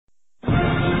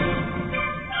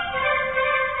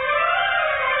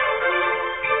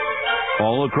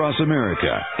all across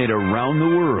America and around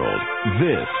the world.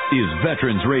 This is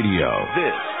Veterans Radio.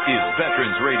 This is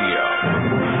Veterans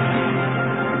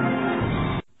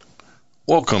Radio.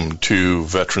 Welcome to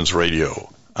Veterans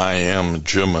Radio. I am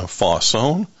Jim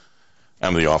Fossone.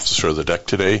 I'm the officer of the deck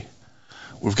today.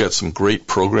 We've got some great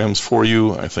programs for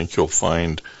you. I think you'll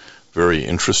find very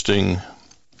interesting.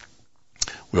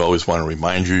 We always want to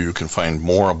remind you, you can find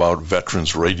more about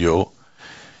Veterans Radio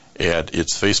at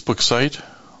its Facebook site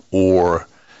or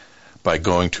by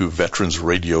going to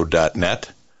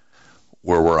veteransradio.net,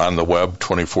 where we're on the web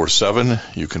 24/7.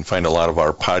 You can find a lot of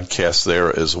our podcasts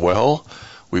there as well.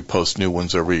 We post new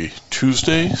ones every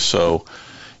Tuesday, so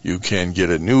you can get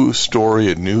a new story,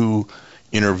 a new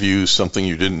interview, something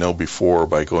you didn't know before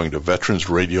by going to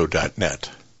veteransradio.net.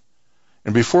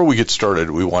 And before we get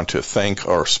started, we want to thank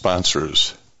our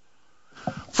sponsors.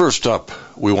 First up,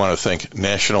 we want to thank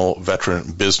National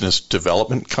Veteran Business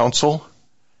Development Council,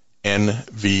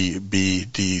 nvbdc.org.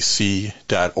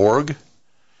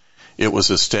 It was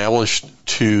established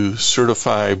to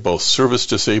certify both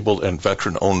service-disabled and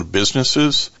veteran-owned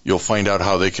businesses. You'll find out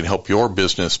how they can help your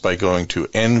business by going to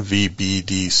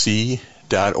nvbdc.org.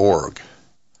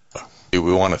 We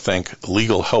want to thank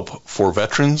Legal Help for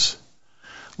Veterans.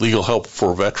 Legal Help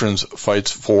for Veterans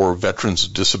fights for veterans'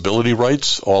 disability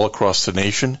rights all across the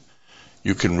nation.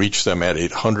 You can reach them at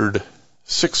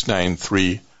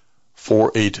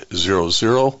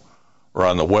 800-693-4800 or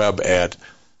on the web at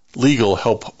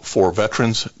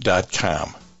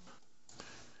legalhelpforveterans.com.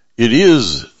 It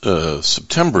is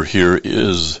September here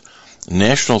is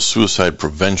National Suicide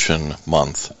Prevention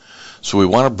Month, so we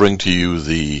want to bring to you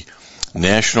the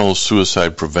National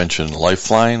Suicide Prevention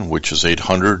Lifeline, which is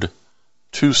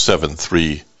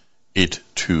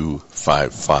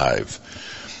 800-273-8255.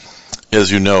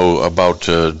 As you know, about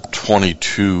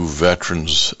 22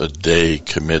 veterans a day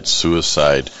commit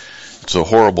suicide. It's a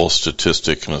horrible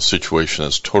statistic and a situation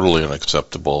that's totally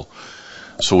unacceptable.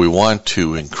 So we want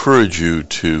to encourage you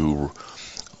to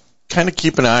kind of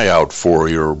keep an eye out for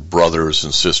your brothers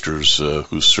and sisters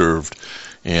who served.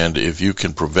 And if you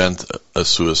can prevent a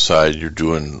suicide, you're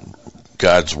doing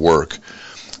God's work.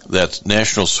 That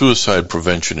National Suicide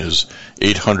Prevention is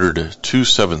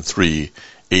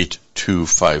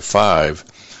 800-273-8255.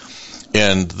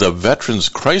 And the Veterans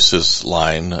Crisis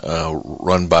Line,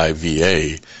 run by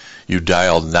VA, you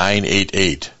dial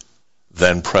 988,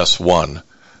 then press 1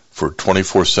 for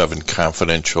 24/7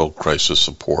 confidential crisis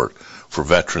support for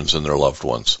veterans and their loved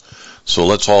ones. So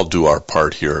let's all do our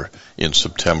part here in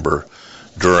September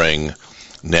during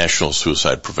National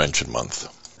Suicide Prevention Month.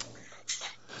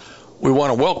 We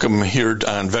want to welcome here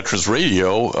on Veterans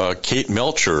Radio Kate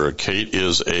Melcher. Kate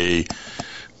is a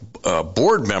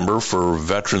board member for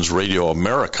Veterans Radio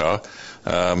America,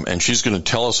 and she's going to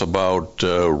tell us about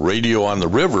Radio on the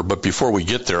River. But before we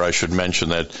get there, I should mention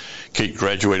that Kate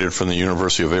graduated from the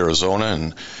University of Arizona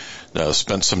and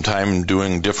spent some time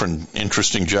doing different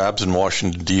interesting jobs in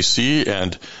Washington, D.C.,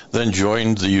 and then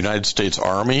joined the United States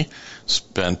Army,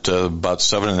 spent about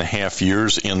 7.5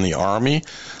 years in the Army,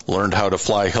 learned how to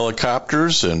fly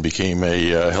helicopters and became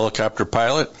a helicopter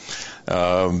pilot,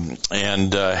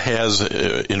 and has,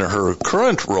 in her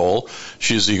current role,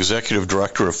 she's the executive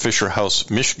director of Fisher House,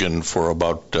 Michigan for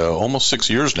about almost 6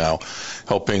 years now,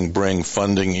 helping bring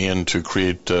funding in to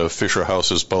create Fisher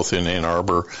Houses both in Ann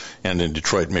Arbor and in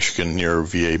Detroit, Michigan, near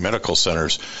VA medical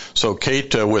centers. So,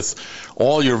 Kate, with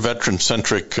all your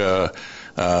veteran-centric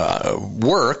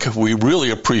work, we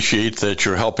really appreciate that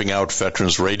you're helping out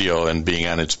Veterans Radio and being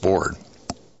on its board.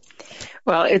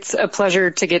 Well, it's a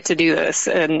pleasure to get to do this,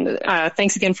 and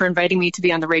thanks again for inviting me to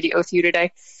be on the radio with you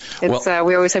today. It's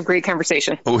we always have great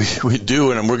conversation. We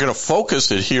do, and we're going to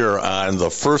focus it here on the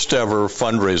first ever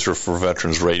fundraiser for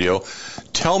Veterans Radio.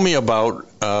 Tell me about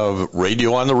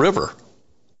Radio on the River.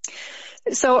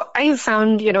 So I have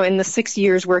found, in the 6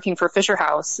 years working for Fisher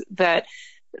House, that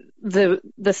the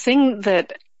thing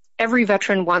that every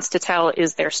veteran wants to tell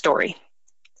is their story.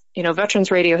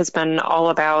 Veterans Radio has been all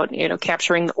about,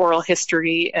 capturing the oral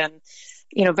history and,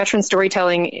 veteran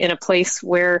storytelling in a place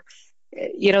where,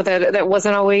 that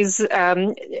wasn't always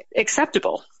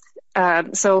acceptable.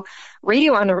 So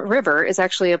Radio on the River is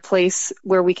actually a place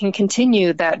where we can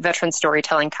continue that veteran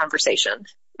storytelling conversation.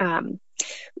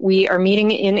 We are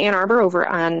meeting in Ann Arbor over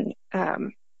on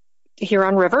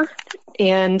Huron River,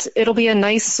 and it'll be a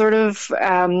nice sort of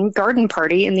garden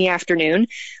party in the afternoon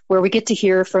where we get to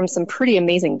hear from some pretty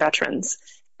amazing veterans.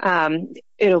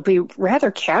 It'll be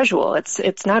rather casual.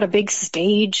 It's not a big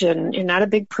stage and not a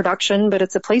big production, but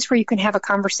it's a place where you can have a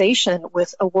conversation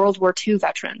with a World War II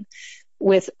veteran,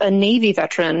 with a Navy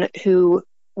veteran who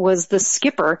was the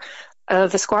skipper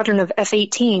of a squadron of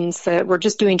F-18s that were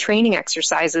just doing training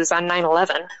exercises on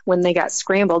 9/11 when they got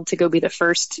scrambled to go be the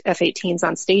first F-18s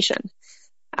on station.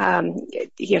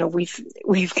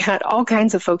 We've got all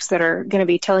kinds of folks that are going to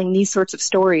be telling these sorts of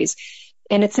stories,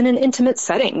 and it's in an intimate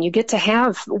setting. You get to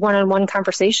have one-on-one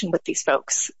conversation with these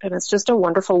folks, and it's just a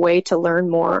wonderful way to learn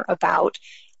more about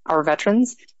our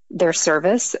veterans, their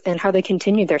service, and how they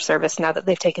continue their service now that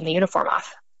they've taken the uniform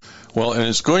off. Well, and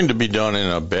it's going to be done in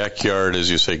a backyard,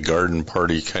 as you say, garden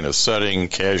party kind of setting,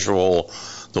 casual.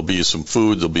 There'll be some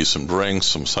food, there'll be some drinks,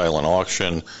 some silent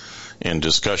auction, and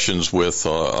discussions with a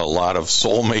lot of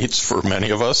soulmates for many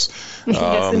of us.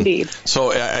 Yes, indeed.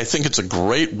 So I think it's a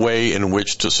great way in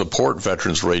which to support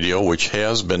Veterans Radio, which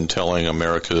has been telling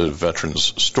America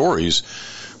veterans stories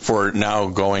for now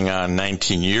going on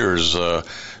 19 years.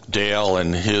 Dale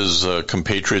and his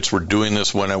compatriots were doing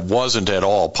this when it wasn't at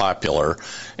all popular,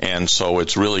 and so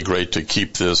it's really great to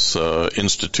keep this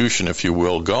institution, if you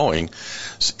will, going.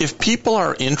 If people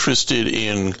are interested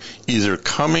in either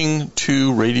coming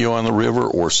to Radio on the River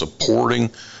or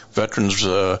supporting Veterans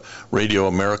Radio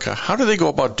America, how do they go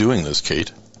about doing this,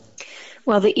 Kate?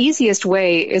 Well, the easiest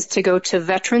way is to go to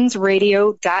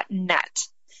veteransradio.net.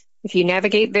 If you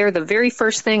navigate there, the very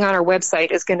first thing on our website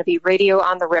is going to be Radio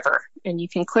on the River, and you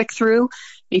can click through.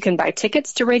 You can buy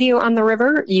tickets to Radio on the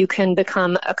River. You can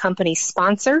become a company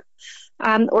sponsor,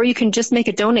 or you can just make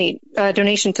a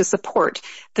donation to support.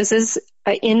 This is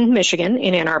in Michigan,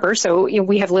 in Ann Arbor, so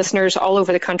we have listeners all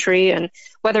over the country, and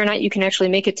whether or not you can actually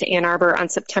make it to Ann Arbor on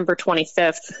September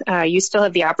 25th, you still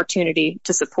have the opportunity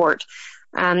to support.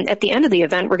 At the end of the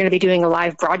event, we're going to be doing a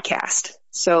live broadcast.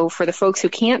 So for the folks who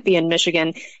can't be in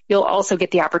Michigan, you'll also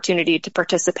get the opportunity to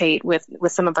participate with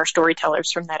some of our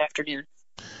storytellers from that afternoon.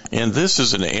 And this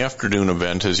is an afternoon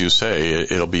event, as you say.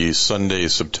 It'll be Sunday,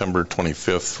 September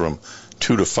 25th from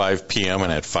 2 to 5 p.m.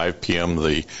 And at 5 p.m.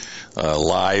 the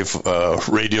live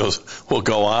radios will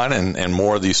go on, and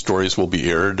more of these stories will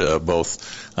be aired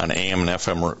both on AM and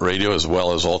FM radio, as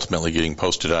well as ultimately getting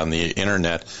posted on the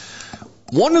Internet.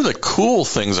 One of the cool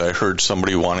things I heard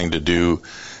somebody wanting to do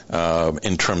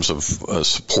in terms of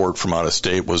support from out of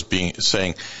state was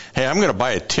saying, hey, I'm going to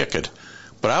buy a ticket,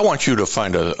 but I want you to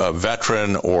find a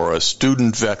veteran or a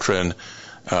student veteran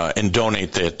and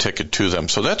donate that ticket to them.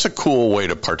 So that's a cool way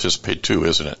to participate too,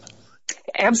 isn't it?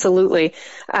 Absolutely.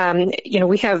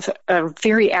 We have a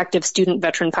very active student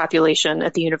veteran population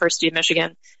at the University of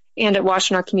Michigan and at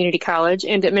Washtenaw Community College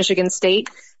and at Michigan State.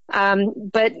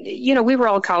 But we were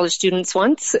all college students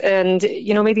once, and,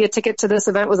 maybe a ticket to this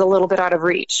event was a little bit out of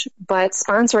reach. But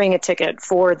sponsoring a ticket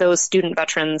for those student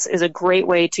veterans is a great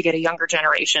way to get a younger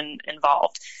generation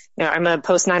involved. I'm a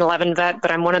post 9/11 vet,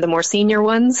 but I'm one of the more senior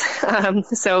ones.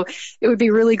 So it would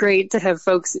be really great to have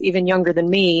folks even younger than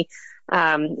me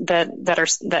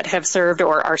that have served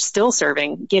or are still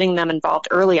serving, getting them involved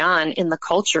early on in the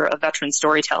culture of veteran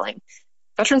storytelling.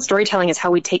 Veteran storytelling is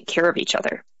how we take care of each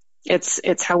other.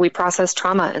 It's how we process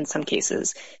trauma in some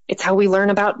cases. It's how we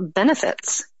learn about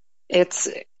benefits. It's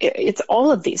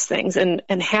all of these things.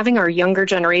 And having our younger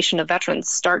generation of veterans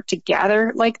start to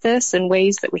gather like this in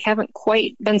ways that we haven't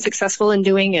quite been successful in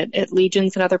doing at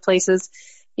Legions and other places,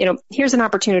 here's an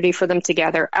opportunity for them to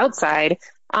gather outside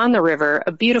on the river,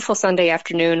 a beautiful Sunday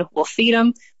afternoon. We'll feed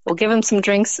them, we'll give them some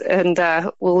drinks, and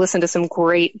we'll listen to some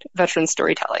great veteran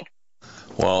storytelling.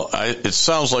 Well, it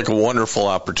sounds like a wonderful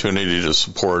opportunity to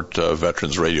support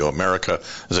Veterans Radio America.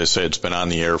 As I say, it's been on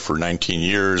the air for 19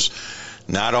 years.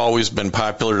 Not always been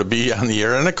popular to be on the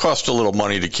air, and it costs a little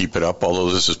money to keep it up,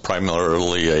 although this is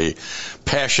primarily a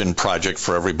passion project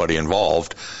for everybody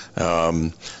involved.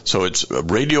 So it's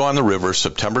Radio on the River,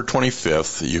 September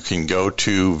 25th. You can go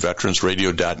to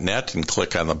veteransradio.net and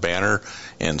click on the banner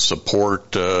and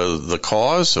support the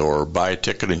cause, or buy a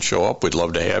ticket and show up. We'd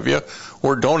love to have you.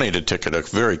 Or donate a ticket, a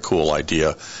very cool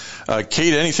idea.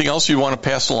 Kate, anything else you want to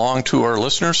pass along to our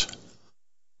listeners?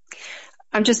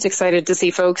 I'm just excited to see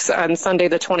folks on Sunday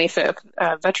the 25th.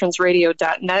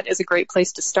 Veteransradio.net is a great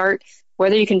place to start.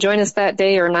 Whether you can join us that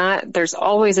day or not, there's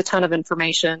always a ton of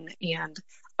information and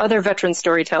other veteran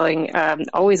storytelling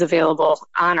always available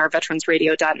on our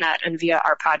veteransradio.net and via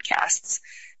our podcasts.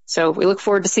 So we look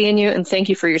forward to seeing you, and thank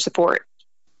you for your support.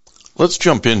 Let's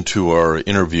jump into our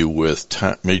interview with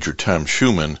Major Tom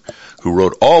Schumann, who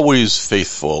wrote Always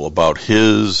Faithful about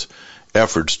his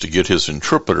efforts to get his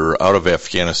interpreter out of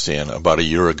Afghanistan about a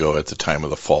year ago at the time of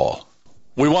the fall.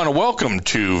 We want to welcome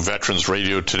to Veterans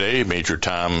Radio today Major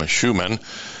Tom Schumann,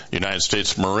 United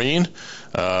States Marine.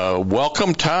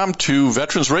 Welcome, Tom, to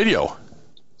Veterans Radio.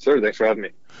 Sir, thanks for having me.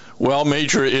 Well,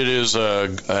 Major, it is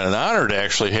an honor to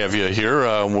actually have you here.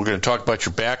 We're going to talk about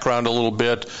your background a little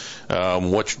bit,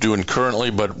 what you're doing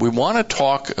currently, but we want to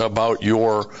talk about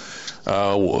your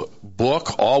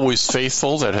book, Always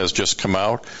Faithful, that has just come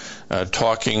out,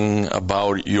 talking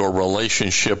about your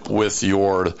relationship with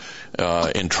your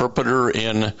interpreter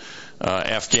in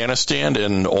Afghanistan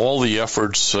and all the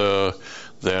efforts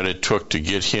that it took to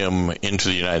get him into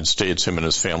the United States, him and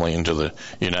his family into the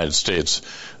United States.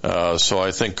 So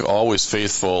I think Always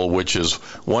Faithful, which is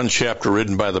one chapter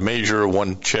written by the Major,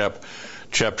 one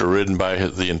chapter written by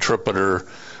the interpreter,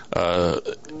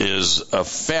 is a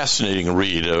fascinating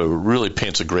read. Really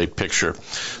paints a great picture.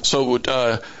 So,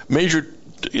 Major,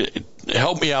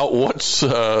 help me out.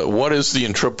 What is the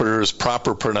interpreter's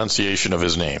proper pronunciation of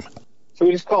his name? So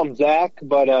we just call him Zach,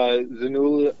 but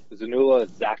Zanula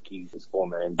Zaki is his full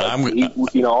name. But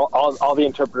all the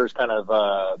interpreters kind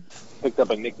of picked up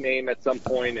a nickname at some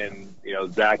point, and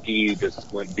Zaki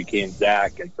just became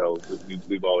Zach, and so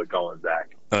we've always called him Zach.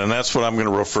 And that's what I'm going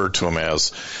to refer to him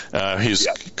as. He's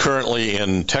currently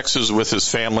in Texas with his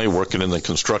family, working in the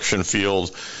construction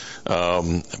field.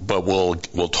 But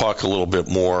we'll talk a little bit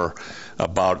more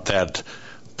about that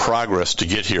progress to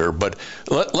get here. But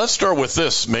let's start with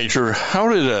this, Major. How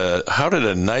did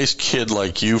a nice kid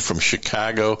like you from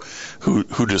Chicago,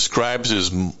 who describes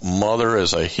his mother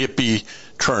as a hippie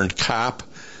turned cop,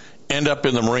 end up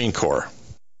in the Marine Corps?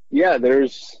 Yeah,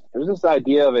 there's this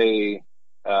idea of a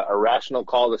rational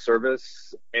call to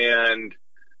service, and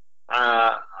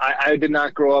I did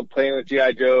not grow up playing with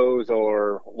G.I. Joes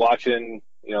or watching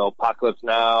Apocalypse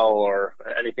Now or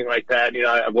anything like that.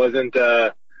 I wasn't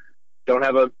don't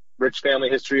have a rich family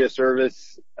history of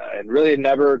service, and really it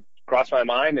never crossed my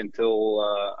mind until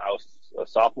I was a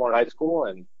sophomore in high school,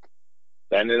 and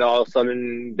then it all of a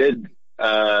sudden did.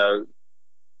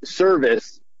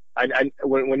 Service.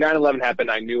 When 9/11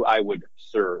 happened, I knew I would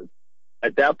serve.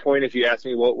 At that point, if you asked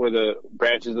me what were the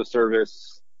branches of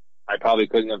service, I probably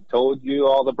couldn't have told you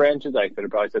all the branches. I could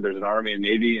have probably said there's an Army and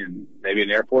Navy and maybe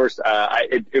an Air Force.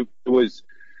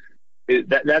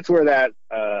 That's where that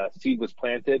seed was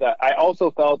planted. I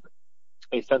also felt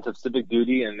a sense of civic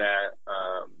duty in that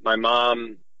my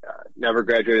mom never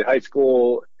graduated high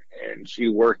school, and she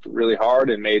worked really hard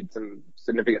and made some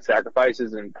significant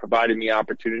sacrifices and provided me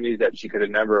opportunities that she could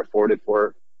have never afforded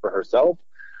for herself.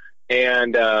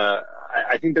 And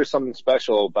I think there's something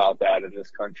special about that in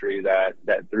this country,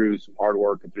 that through some hard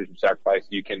work and through some sacrifice,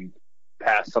 you can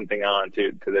pass something on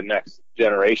to the next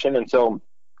generation. And so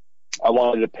I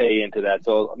wanted to pay into that.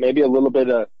 So maybe a lot of it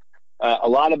of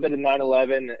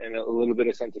 9/11 and a little bit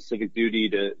of sense of civic duty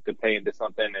to pay into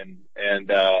something.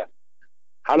 And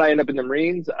how did I end up in the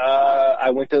Marines? I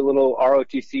went to a little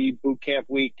ROTC boot camp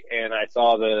week, and I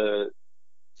saw the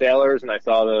sailors and I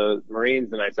saw the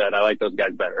Marines, and I said, I like those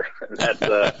guys better. And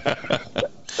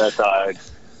that's how I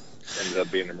ended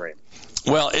up being a Marine.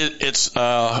 Well, it's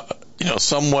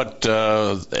somewhat,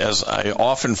 as I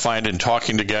often find in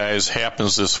talking to guys,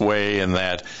 happens this way, in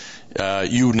that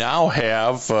you now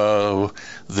have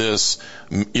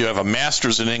you have a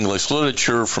master's in English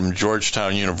literature from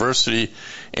Georgetown University,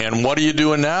 and what are you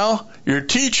doing now? You're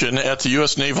teaching at the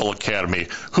U.S. Naval Academy.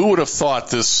 Who would have thought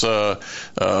this service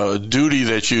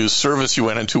you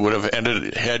went into would have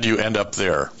had you end up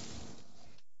there?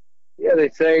 Yeah, they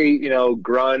say,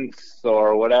 grunts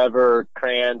or whatever,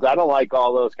 crayons. I don't like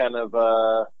all those kind of,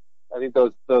 I think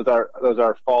those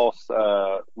are false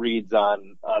reads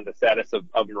on the status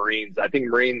of Marines. I think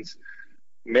Marines,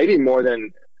 maybe more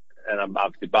than, and I'm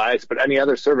obviously biased, but any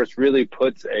other service really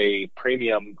puts a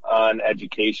premium on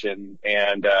education.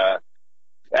 And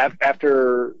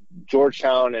after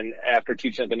Georgetown and after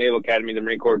teaching at the Naval Academy, the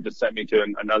Marine Corps just sent me to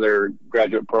another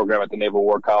graduate program at the Naval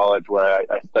War College, where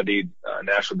I studied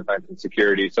national defense and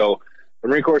security. So the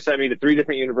Marine Corps sent me to 3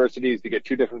 different universities to get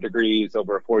 2 different degrees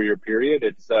over a 4-year period.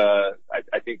 It's I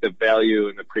think the value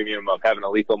and the premium of having a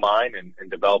lethal mind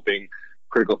and developing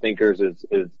critical thinkers is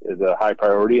a high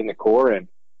priority in the Corps.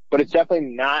 But it's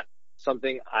definitely not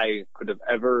something I could have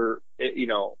ever,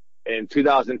 in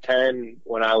 2010,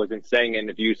 when I was in Sengen,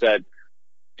 if you said,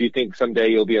 do you think someday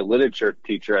you'll be a literature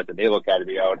teacher at the Naval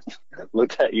Academy, I would have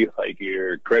looked at you like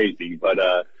you're crazy. But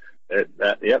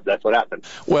that's what happened.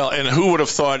 Well, and who would have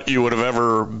thought you would have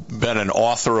ever been an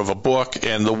author of a book?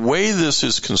 And the way this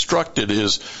is constructed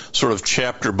is sort of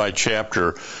chapter by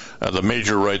chapter. The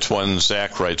Major writes one,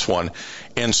 Zach writes one.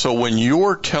 And so when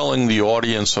you're telling the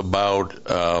audience about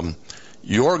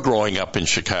your growing up in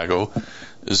Chicago,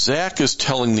 Zach is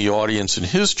telling the audience in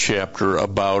his chapter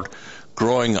about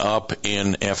growing up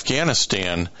in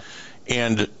Afghanistan.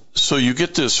 And So you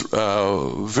get this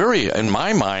in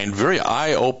my mind, very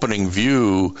eye-opening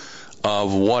view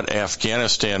of what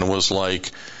Afghanistan was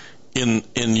like in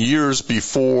years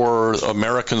before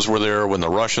Americans were there, when the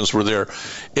Russians were there.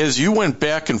 As you went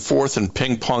back and forth and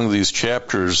ping-ponged these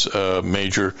chapters,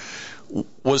 Major,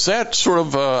 was that sort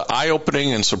of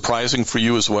eye-opening and surprising for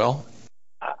you as well?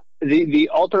 The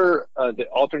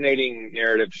alternating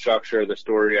narrative structure of the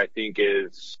story, I think,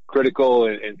 is critical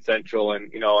and central.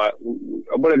 And I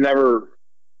would have never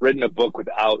written a book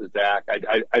without Zach.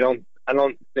 I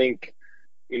don't think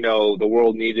the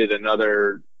world needed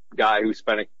another guy who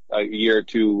spent a year or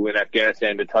two in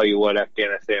Afghanistan to tell you what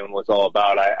Afghanistan was all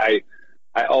about. I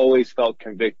always felt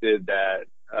convicted that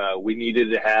we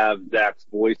needed to have Zach's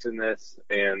voice in this,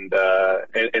 and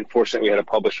fortunately we had a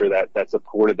publisher that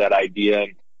supported that idea.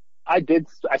 And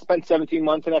I spent 17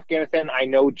 months in Afghanistan. I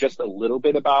know just a little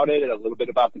bit about it, and a little bit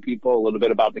about the people, a little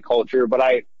bit about the culture, but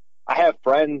I have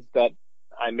friends that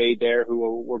I made there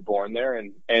who were born there,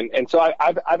 and so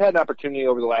I've had an opportunity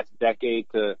over the last decade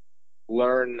to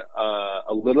learn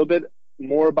a little bit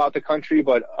more about the country,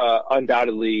 but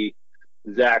undoubtedly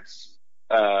Zach's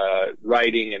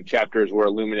writing and chapters were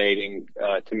illuminating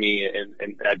to me,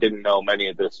 and I didn't know many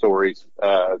of the stories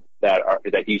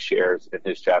that he shares in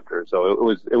his chapters. So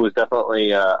it was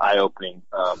definitely eye-opening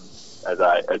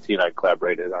as he and I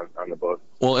collaborated on the book.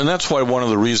 Well, and that's why one of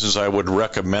the reasons I would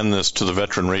recommend this to the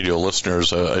Veteran Radio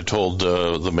listeners. I told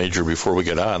the Major before we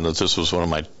get on that this was one of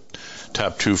my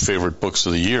top 2 favorite books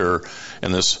of the year,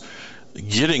 and this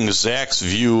getting Zach's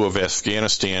view of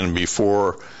Afghanistan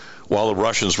while the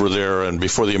Russians were there and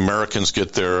before the Americans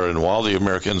get there and while the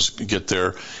Americans get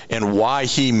there, and why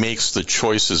he makes the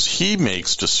choices he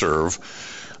makes to serve.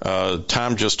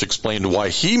 Tom just explained why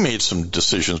he made some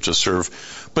decisions to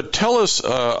serve, but tell us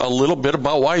a little bit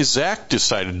about why Zach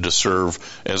decided to serve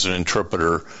as an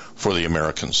interpreter for the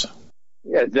Americans.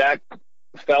 Yeah, Zach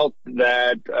felt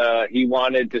that he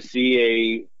wanted to see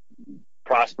a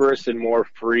prosperous and more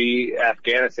free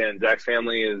Afghanistan. Zach's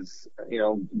family is,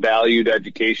 valued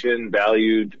education,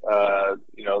 valued,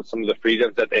 some of the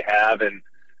freedoms that they have, and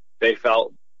they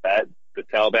felt that the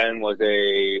Taliban was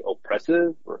a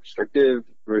oppressive, restrictive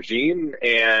regime,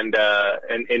 and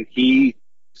he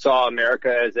saw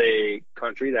America as a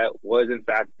country that was in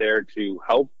fact there to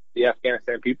help the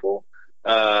Afghanistan people,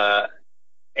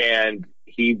 and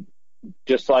he,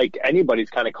 just like anybody's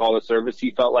kind of call to service,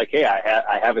 he felt like, hey,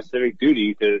 I have a civic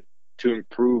duty to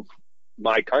improve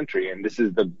my country, and this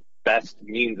is the best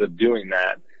means of doing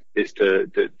that is to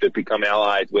become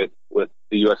allies with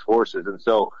the U.S. forces. And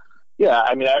so, yeah,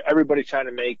 I mean, everybody's trying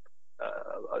to make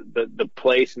the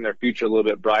place and their future a little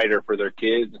bit brighter for their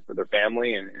kids and for their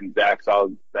family, and Zach saw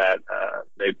that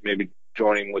maybe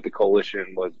joining with the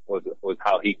coalition was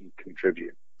how he can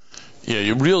contribute. Yeah,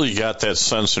 you really got that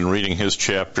sense in reading his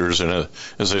chapters, and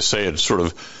as I say, it sort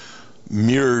of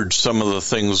mirrored some of the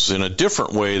things in a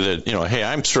different way that, hey,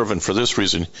 I'm serving for this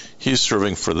reason, he's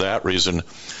serving for that reason.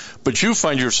 But you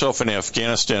find yourself in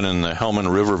Afghanistan in the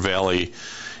Helmand River Valley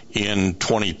in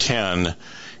 2010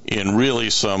 in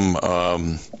really some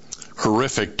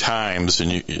horrific times,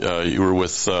 and you were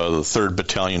with the 3rd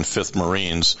Battalion, 5th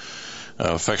Marines,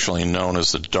 affectionately known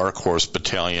as the Dark Horse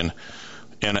Battalion.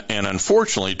 And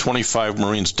unfortunately, 25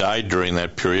 Marines died during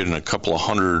that period, and a couple of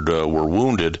hundred were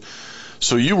wounded.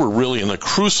 So you were really in the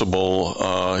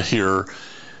crucible here,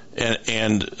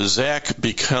 and Zach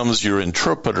becomes your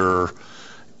interpreter,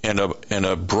 and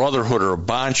a brotherhood or a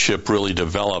bondship really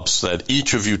develops that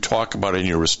each of you talk about in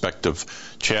your respective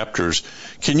chapters.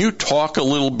 Can you talk a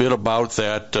little bit about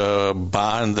that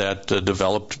bond that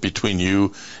developed between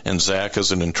you and Zach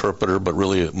as an interpreter, but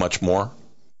really much more?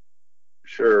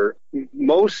 Sure.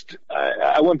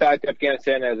 I went back to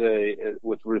Afghanistan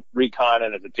with recon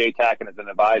and as a JTAC and as an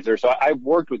advisor. So I've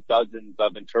worked with dozens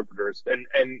of interpreters,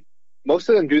 and most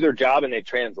of them do their job and they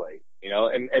translate,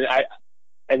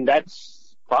 and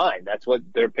that's fine. That's what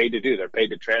they're paid to do. They're paid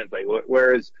to translate.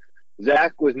 Whereas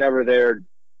Zach was never there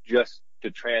just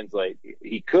to translate.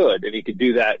 He could, and he could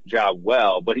do that job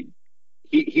well, but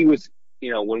he was,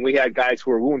 when we had guys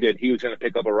who were wounded, he was going to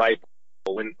pick up a rifle.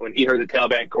 When he heard the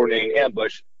Taliban coordinating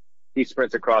ambush, he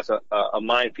sprints across a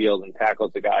minefield and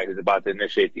tackles the guy who's about to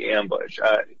initiate the ambush.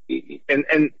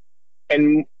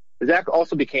 And Zach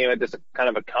also became just kind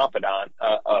of a confidant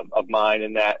of mine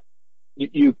in that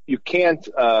you can't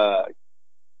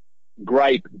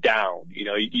gripe down.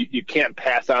 You can't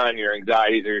pass on your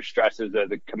anxieties or your stresses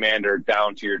as a commander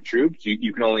down to your troops.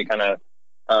 You can only kind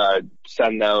of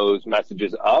send those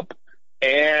messages up.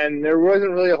 And there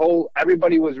wasn't really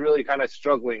everybody was really kind of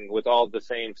struggling with all the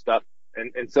same stuff.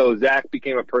 And so Zach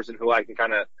became a person who I can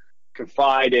kind of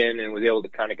confide in and was able to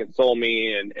kind of console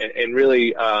me and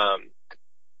really,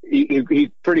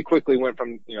 he pretty quickly went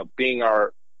from, being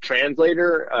our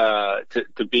translator,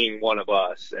 to being one of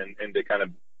us and to kind of,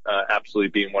 absolutely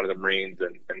being one of the Marines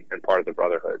and part of the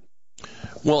Brotherhood.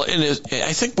 Well,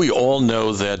 I think we all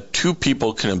know that two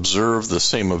people can observe the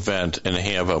same event and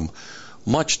have a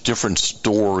much different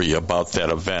story about that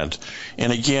event.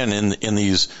 And again, in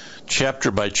these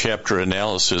chapter-by-chapter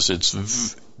analysis,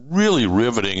 it's really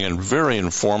riveting and very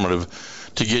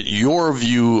informative to get your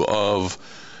view of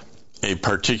a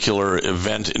particular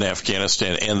event in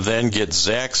Afghanistan and then get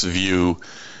Zach's view.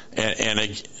 And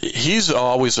he's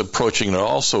always approaching it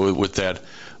also with that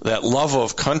love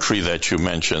of country that you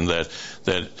mentioned,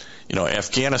 that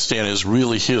Afghanistan is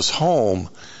really his home,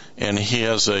 and he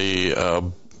has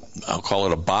I'll call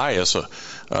it a bias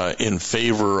in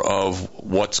favor of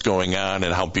what's going on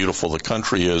and how beautiful the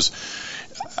country is.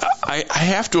 I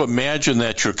have to imagine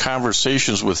that your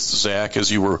conversations with Zach as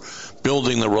you were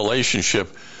building the relationship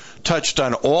touched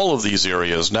on all of these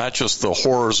areas, not just the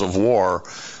horrors of war,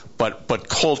 but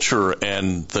culture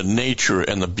and the nature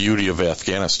and the beauty of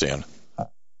Afghanistan.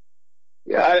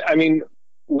 Yeah, I mean,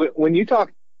 when you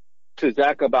talk to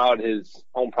Zach about his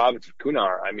home province of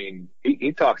Kunar, I mean,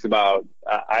 he talks about,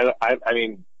 I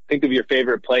mean, think of your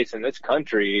favorite place in this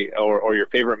country or your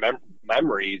favorite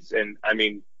memories. And I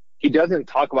mean, he doesn't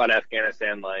talk about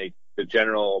Afghanistan like the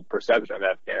general perception of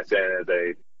Afghanistan as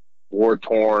a war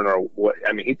torn or what.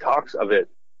 I mean, he talks of it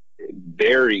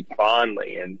very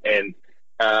fondly and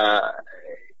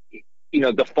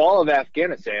the fall of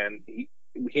Afghanistan, he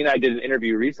and I did an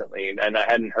interview recently, and I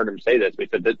hadn't heard him say this, but he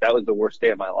said that was the worst day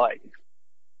of my life.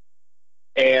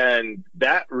 And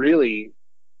that really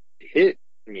hit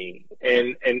me.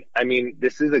 And I mean,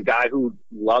 this is a guy who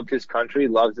loved his country,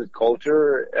 loves his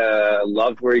culture,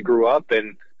 loved where he grew up,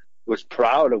 and was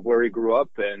proud of where he grew up.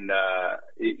 And,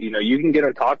 you can get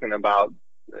him talking about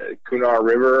Kunar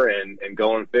River and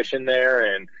going fishing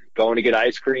there and going to get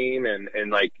ice cream and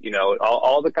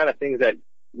all the kind of things that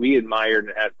we admired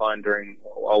and had fun during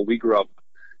while we grew up.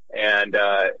 And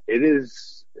it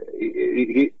is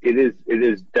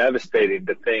devastating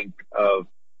to think of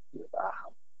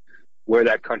where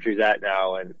that country's at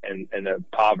now and the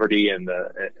poverty and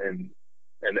the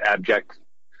abject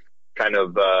kind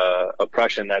of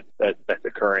oppression that's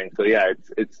occurring. So yeah,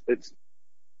 it's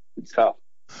tough.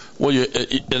 Well,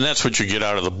 and that's what you get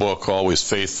out of the book, Always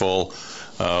Faithful,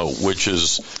 which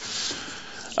is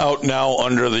out now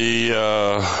under the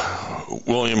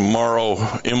William Morrow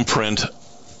imprint.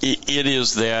 It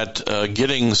is that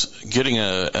getting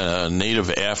a native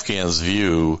Afghan's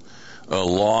view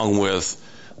along with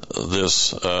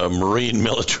this Marine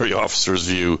military officer's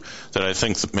view that I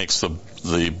think that makes the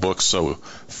book so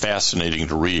fascinating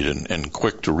to read and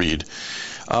quick to read.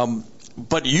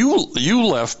 But you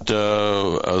left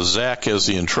Zach as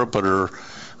the interpreter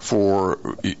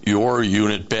for your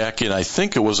unit back in, I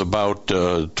think it was about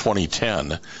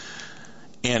 2010,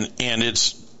 and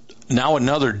it's now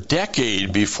another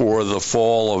decade before the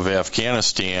fall of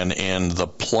Afghanistan and the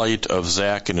plight of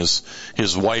Zach and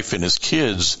his wife and his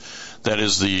kids. That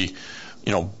is the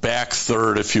back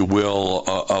third, if you will,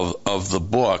 of the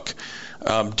book.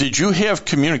 Did you have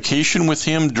communication with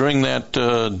him during that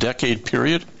decade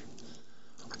period?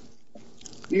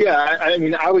 Yeah, I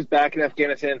mean, I was back in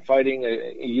Afghanistan fighting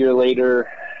a year later.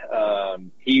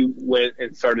 He went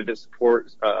and started to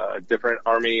support different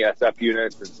Army SF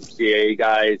units and some CAA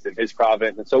guys in his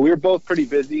province. And so we were both pretty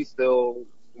busy still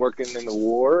working in the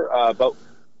war. But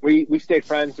we stayed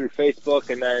friends through Facebook.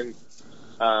 And then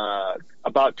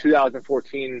about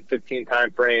 2014-15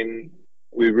 time frame,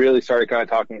 we really started kind of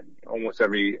talking almost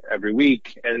every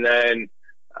week. And then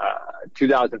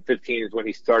 2015 is when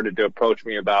he started to approach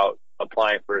me about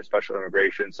applying for a special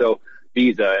immigration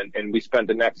visa, and we spent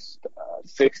the next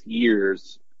 6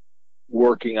 years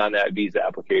working on that visa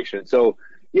application. So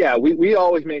yeah, we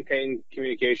always maintained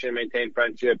communication, maintained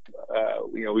friendship.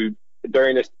 We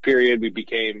during this period we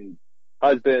became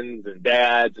husbands and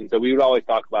dads, and so we would always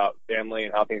talk about family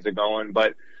and how things are going.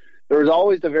 But there was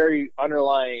always the very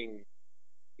underlying,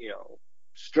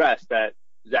 stress that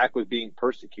Zach was being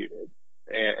persecuted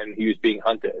and he was being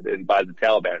hunted and by the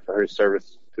Taliban for his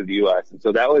service to the U.S. And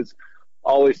so that was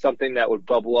always something that would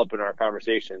bubble up in our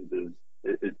conversations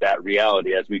is that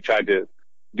reality as we tried to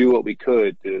do what we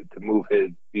could to move his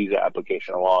visa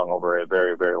application along over a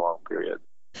very, very long period.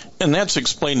 And that's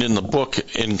explained in the book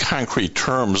in concrete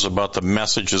terms about the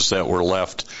messages that were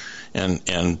left and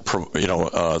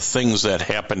things that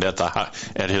happened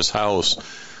at his house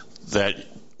that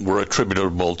were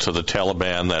attributable to the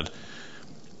Taliban that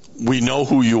we know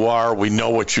who you are, we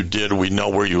know what you did, we know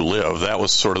where you live. That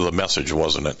was sort of the message,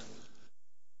 wasn't it?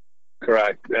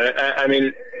 Correct. I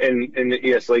mean,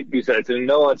 yes, like you said, it's in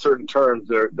no uncertain terms.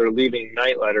 They're leaving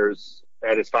night letters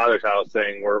at his father's house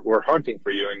saying, "We're hunting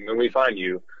for you, and when we find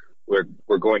you,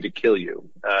 we're going to kill you."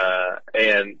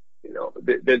 And you know,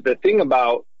 the thing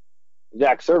about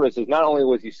Zach's service is not only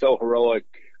was he so heroic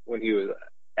when he was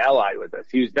allied with us,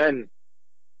 he was then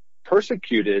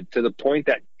persecuted to the point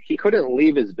that he couldn't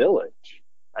leave his village.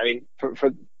 I mean, for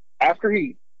after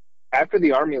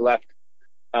the army left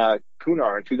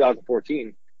Kunar in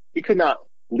 2014, he could not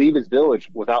leave his village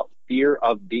without fear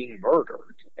of being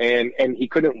murdered, and he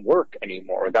couldn't work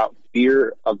anymore without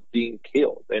fear of being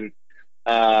killed. And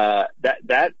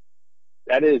that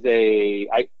is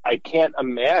I can't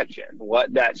imagine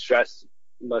what that stress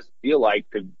must feel like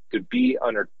to be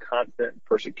under constant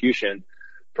persecution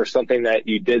for something that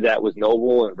you did that was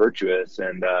noble and virtuous.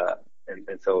 And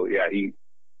so yeah,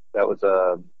 that was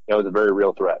a very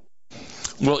real threat.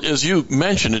 Well, as you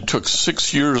mentioned, it took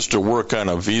 6 years to work on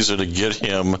a visa to get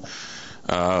him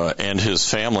and his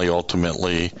family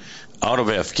ultimately out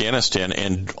of Afghanistan.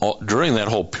 And during that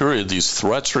whole period, these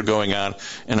threats were going on.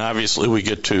 And obviously we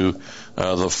get to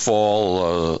the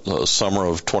fall, summer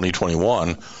of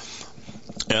 2021.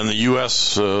 And the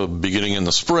U.S., beginning in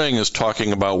the spring, is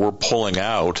talking about we're pulling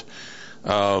out.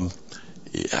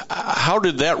 How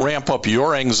did that ramp up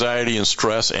your anxiety and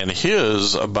stress and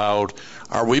his about,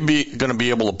 are we going to be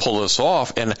able to pull this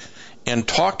off? And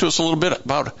talk to us a little bit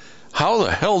about how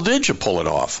the hell did you pull it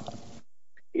off?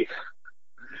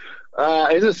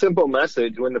 It's a simple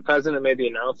message. When the president made the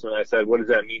announcement, I said, "What does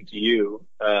that mean to you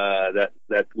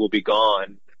that will be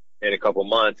gone in a couple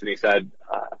months?" And he said,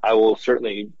 "I will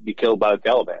certainly be killed by the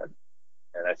Taliban."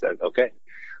 And I said, "Okay,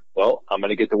 well, I'm going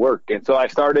to get to work." And so I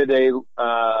started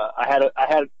I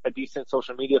had a decent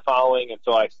social media following, and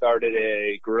so I started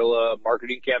a guerrilla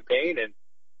marketing campaign, and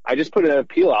I just put an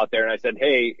appeal out there, and I said,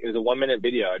 "Hey," it was a 1-minute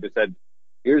video. I just said,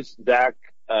 "Here's Zach.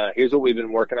 Here's what we've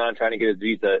been working on trying to get his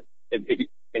visa.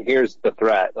 And here's the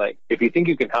threat. Like, if you think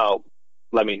you can help,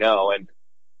 let me know." And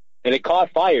it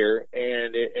caught fire,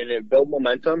 and it built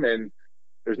momentum, and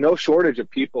there's no shortage of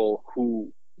people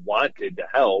who wanted to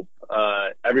help.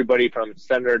 Everybody from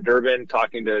Senator Durbin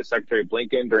talking to Secretary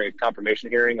Blinken during his confirmation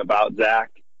hearing about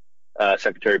Zach,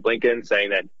 Secretary Blinken saying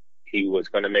that he was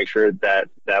going to make sure that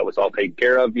was all taken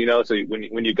care of, you know. So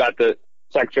when you got the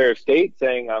Secretary of State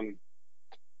saying,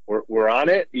 we're on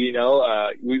it, you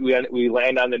know, we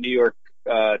land on the New York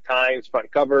Times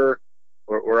front cover,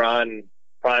 we're on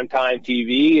primetime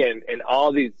TV, and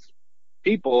all these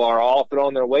people are all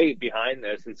throwing their weight behind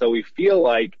this. And so we feel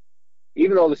like,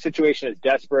 even though the situation is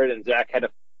desperate and Zach had to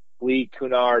flee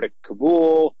Kunar to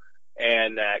Kabul,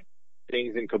 and that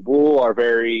things in Kabul are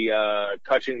very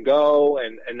touch and go,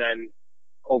 and then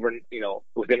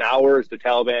within hours the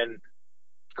Taliban,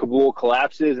 Kabul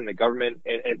collapses and the government,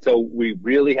 and so we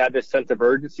really have this sense of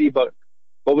urgency, but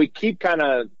we keep kind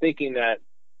of thinking that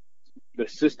the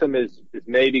system is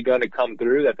maybe going to come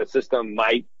through, that the system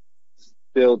might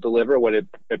still deliver what it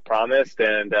promised.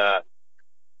 And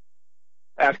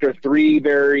after 3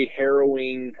 very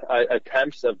harrowing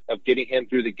attempts of getting him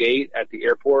through the gate at the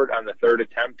airport, on the 3rd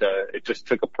attempt, it just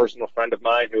took a personal friend of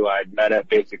mine who I'd met at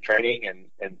basic training,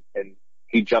 and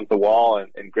he jumped the wall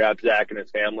and grabbed Zach and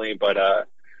his family. But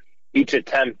each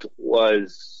attempt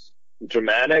was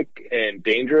dramatic and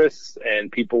dangerous,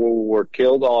 and people were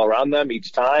killed all around them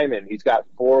each time. And he's got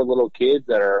 4 little kids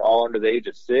that are all under the age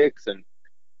of 6, and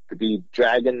to be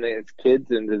dragging his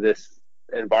kids into this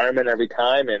environment every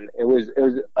time. And it was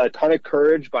a ton of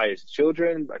courage by his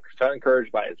children, a ton of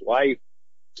courage by his wife,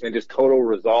 and just total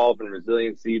resolve and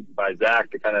resiliency by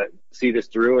Zach to kind of see this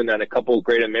through. And then a couple of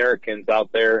great Americans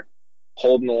out there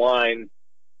holding the line,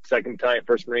 2nd Battalion,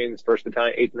 1st Marines, 1st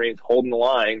Battalion, 8th Marines, holding the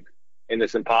line in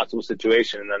this impossible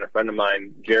situation. And then a friend of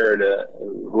mine, Jared,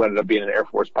 who ended up being an Air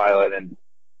Force pilot, and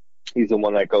he's the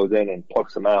one that goes in and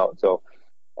plucks them out. So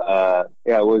I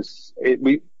wish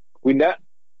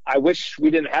we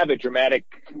didn't have a dramatic,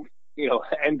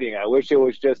 ending. I wish it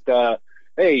was just,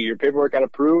 hey, your paperwork got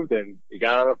approved and you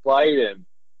got on a flight and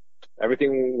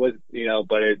everything was,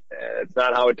 but it's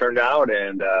not how it turned out.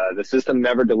 And the system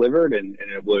never delivered, and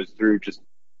it was through just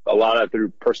through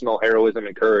personal heroism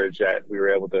and courage that we were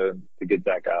able to get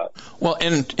Zach out. Well,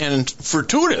 and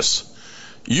fortuitous,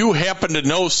 you happen to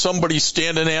know somebody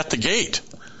standing at the gate.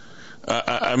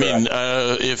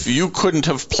 If you couldn't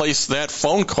have placed that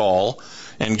phone call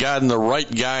and gotten the right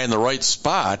guy in the right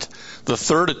spot, the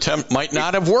 3rd attempt might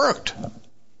not have worked.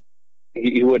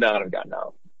 He would not have gotten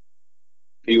out.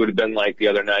 He would have been like the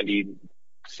other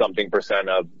 90-something%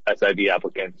 of SIV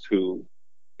applicants who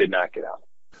did not get out.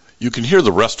 You can hear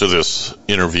the rest of this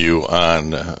interview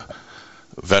on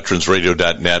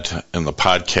veteransradio.net and the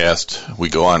podcast. We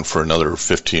go on for another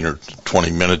 15 or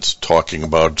 20 minutes talking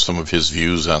about some of his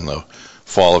views on the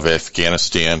fall of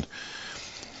Afghanistan.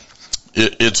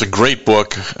 It's a great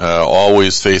book,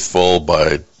 Always Faithful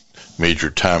by Major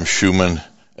Tom Schumann,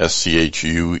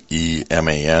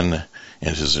 Schueman,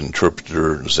 and his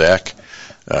interpreter, Zach.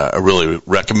 I really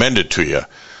recommend it to you.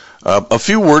 A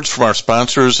few words from our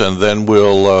sponsors, and then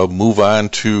we'll move on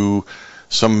to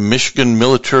some Michigan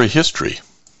military history.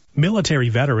 Military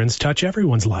veterans touch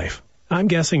everyone's life. I'm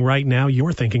guessing right now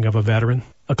you're thinking of a veteran,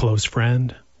 a close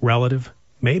friend, relative.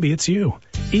 Maybe it's you.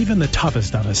 Even the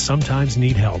toughest of us sometimes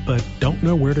need help, but don't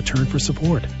know where to turn for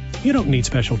support. You don't need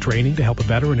special training to help a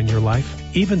veteran in your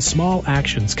life. Even small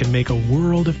actions can make a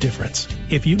world of difference.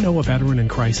 If you know a veteran in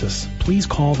crisis, please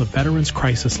call the Veterans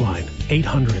Crisis Line,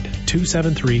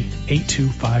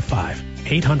 800-273-8255.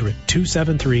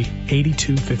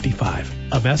 800-273-8255.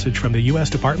 A message from the U.S.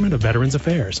 Department of Veterans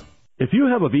Affairs. If you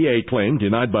have a VA claim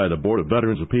denied by the Board of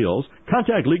Veterans Appeals,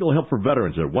 contact Legal Help for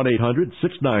Veterans at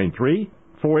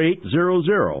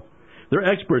 1-800-693-4800. They're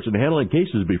experts in handling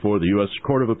cases before the U.S.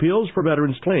 Court of Appeals for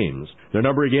Veterans Claims. Their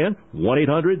number again,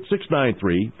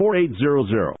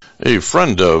 1-800-693-4800. A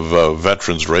friend of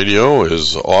Veterans Radio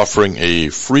is offering a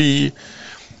free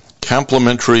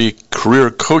complimentary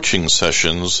career coaching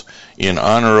sessions in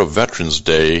honor of Veterans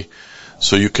Day,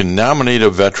 so you can nominate a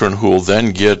veteran who will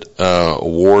then get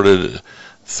awarded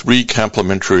 3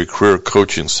 complimentary career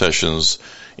coaching sessions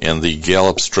and the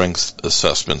Gallup Strength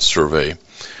Assessment Survey.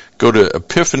 Go to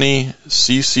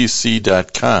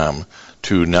epiphanyccc.com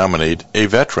to nominate a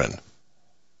veteran.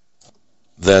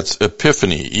 That's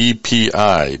Epiphany,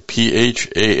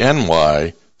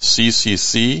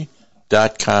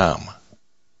 EPIPHANYCCC.com.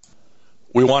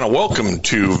 We want to welcome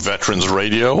to Veterans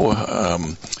Radio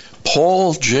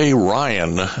Paul J.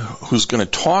 Ryan, who's going to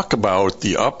talk about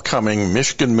the upcoming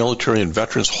Michigan Military and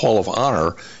Veterans Hall of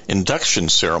Honor induction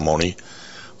ceremony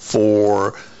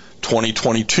for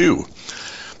 2022.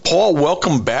 Paul,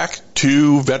 welcome back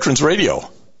to Veterans Radio.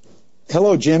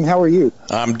 Hello, Jim. How are you?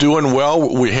 I'm doing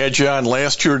well. We had you on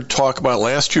last year to talk about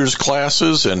last year's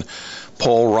classes, and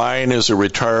Paul Ryan is a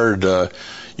retired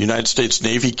United States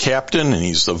Navy captain, and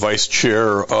he's the vice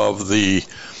chair of the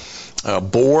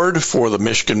board for the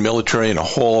Michigan Military and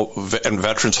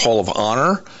Veterans Hall of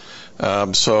Honor.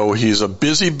 So he's a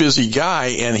busy guy,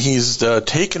 and he's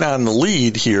taken on the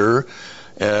lead here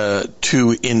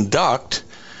to induct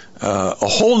a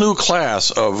whole new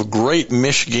class of great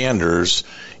Michiganders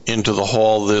into the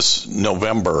hall this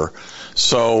November.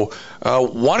 So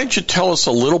why don't you tell us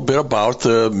a little bit about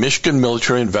the Michigan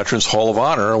Military and Veterans Hall of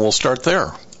Honor, and we'll start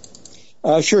there.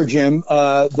 Sure, Jim.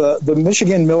 The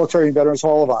Michigan Military and Veterans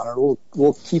Hall of Honor,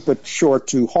 we'll keep it short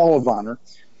to Hall of Honor,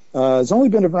 has only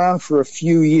been around for a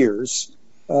few years.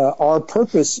 Our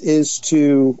purpose is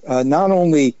to not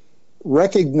only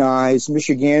recognize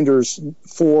Michiganders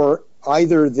for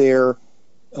either their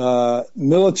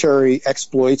military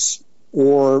exploits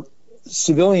or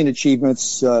civilian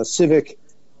achievements, civic,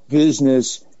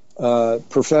 business,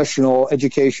 professional,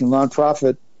 education,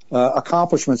 nonprofit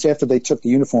accomplishments after they took the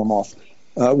uniform off.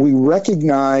 We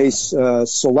recognize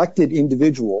selected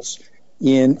individuals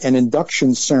in an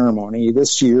induction ceremony.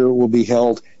 This year will be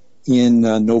held in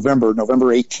November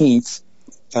 18th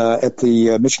at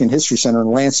the Michigan History Center in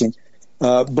Lansing.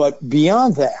 But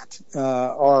beyond that,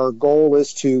 our goal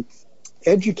is to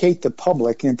educate the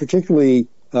public, and particularly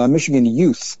Michigan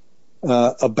youth,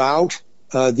 about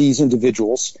these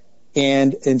individuals,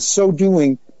 and in so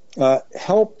doing,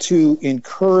 help to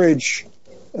encourage,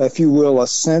 if you will, a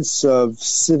sense of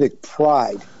civic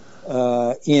pride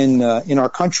in our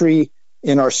country,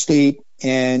 in our state,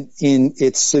 and in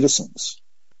its citizens.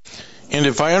 And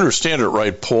if I understand it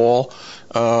right, Paul,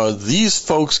 these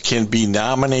folks can be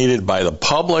nominated by the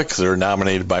public. They're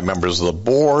nominated by members of the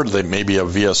board. They maybe a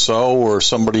VSO or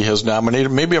somebody has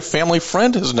nominated. Maybe a family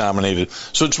friend has nominated.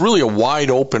 So it's really a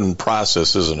wide open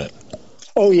process, isn't it?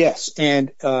 Oh, yes.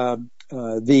 And the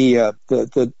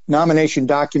nomination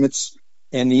documents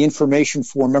and the information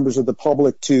for members of the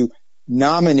public to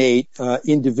nominate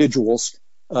individuals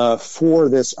for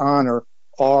this honor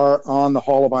are on the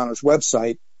Hall of Honor's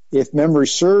website. If memory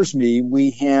serves me,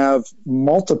 we have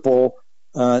multiple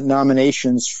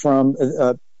nominations from,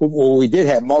 we did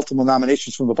have multiple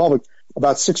nominations from the public,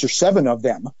 about 6 or 7 of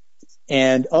them.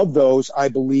 And of those, I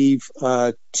believe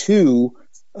 2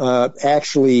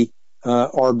 actually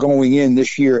are going in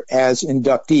this year as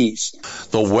inductees.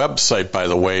 The website, by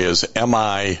the way, is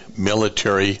MI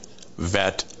Military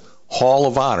Vet Hall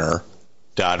of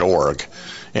Honor.org.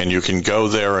 And you can go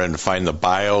there and find the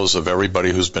bios of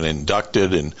everybody who's been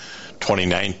inducted in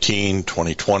 2019,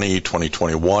 2020,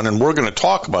 2021. And we're going to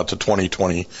talk about the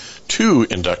 2022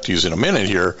 inductees in a minute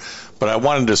here. But I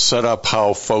wanted to set up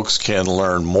how folks can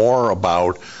learn more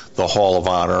about the Hall of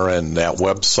Honor and that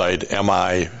website,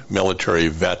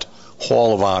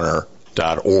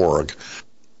 militaryvethallofhonor.org.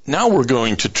 Now we're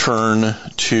going to turn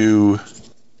to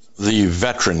the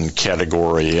veteran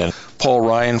category. And Paul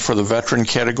Ryan for the veteran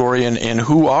category. And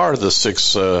who are the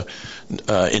 6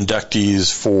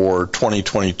 inductees for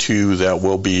 2022 that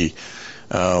will be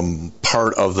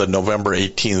part of the November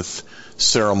 18th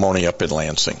ceremony up in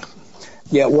Lansing?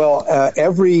 Yeah, well,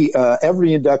 every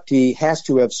inductee has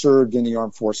to have served in the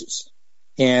armed forces.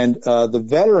 And the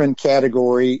veteran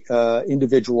category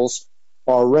individuals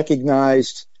are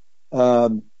recognized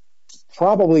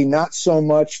probably not so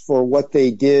much for what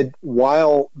they did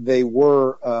while they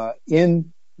were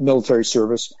in military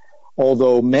service,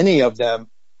 although many of them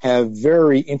have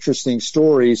very interesting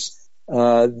stories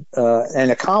and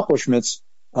accomplishments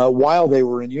while they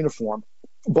were in uniform.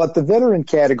 But the veteran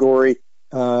category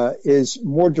is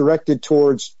more directed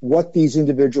towards what these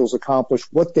individuals accomplished,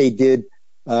 what they did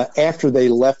after they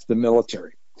left the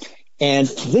military. And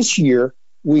this year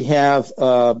we have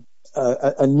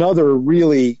another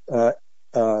really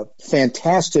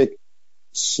fantastic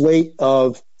slate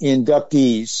of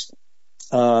inductees,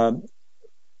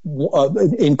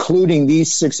 including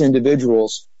these 6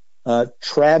 individuals: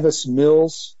 Travis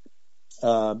Mills,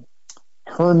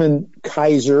 Herman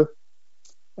Kaiser,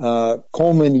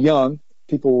 Coleman Young.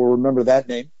 People will remember that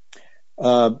name.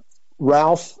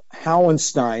 Ralph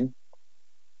Howenstein,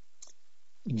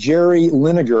 Jerry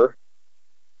Linegar,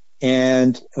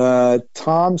 and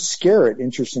Tom Skerritt,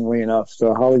 interestingly enough,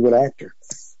 the Hollywood actor.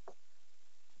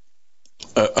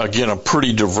 Again, a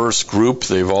pretty diverse group.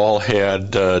 They've all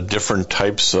had different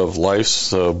types of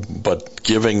lives, but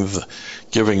giving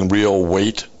real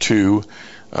weight to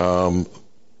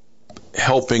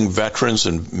helping veterans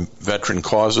and veteran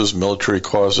causes, military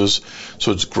causes.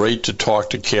 So it's great to talk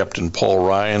to Captain Paul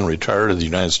Ryan, retired of the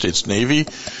United States Navy,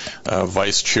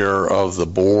 Vice Chair of the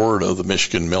Board of the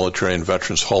Michigan Military and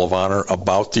Veterans Hall of Honor,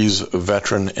 about these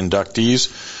veteran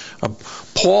inductees.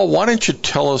 Paul, why don't you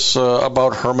tell us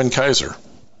about Herman Kaiser?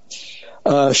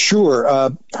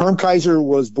 Sure. Herm Kaiser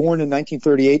was born in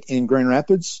 1938 in Grand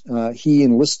Rapids. He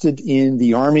enlisted in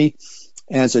the Army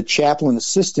as a chaplain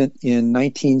assistant in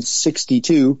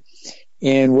 1962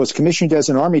 and was commissioned as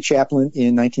an Army chaplain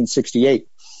in 1968.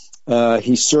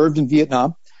 He served in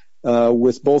Vietnam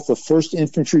with both the 1st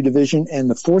Infantry Division and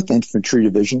the 4th Infantry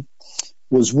Division,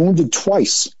 was wounded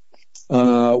twice,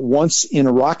 once in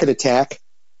a rocket attack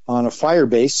on a fire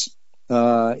base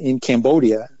in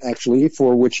Cambodia, actually,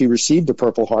 for which he received the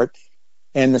Purple Heart.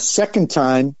 And the second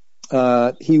time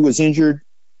he was injured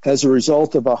as a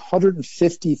result of a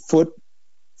 150-foot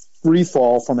free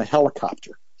fall from a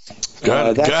helicopter.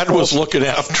 God was looking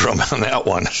after him on that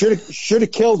one. Should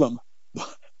have killed him,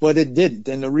 but it didn't.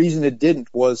 And the reason it didn't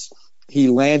was he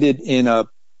landed in a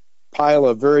pile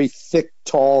of very thick,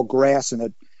 tall grass and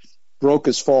it broke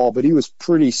his fall. But he was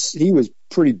pretty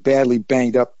badly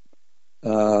banged up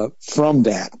from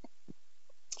that.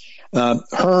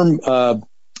 Herm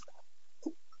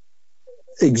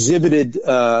exhibited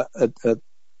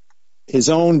his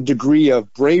own degree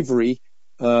of bravery,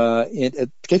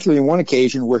 particularly on one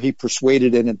occasion where he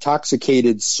persuaded an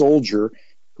intoxicated soldier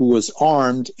who was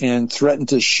armed and threatened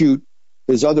to shoot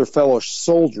his other fellow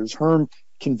soldiers. Herm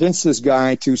convinced this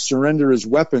guy to surrender his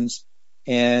weapons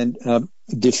and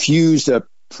diffused a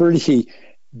pretty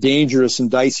dangerous and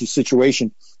dicey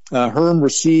situation. Herm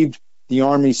received the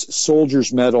Army's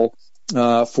Soldier's Medal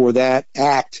for that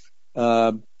act.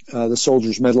 The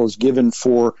Soldier's Medal is given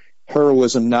for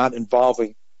heroism not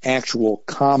involving actual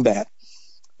combat.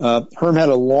 Herm had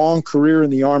a long career in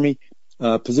the Army,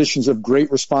 positions of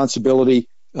great responsibility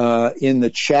in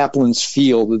the chaplain's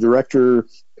field, the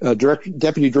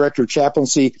deputy director of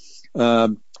chaplaincy,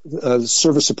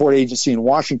 Service Support Agency in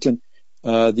Washington,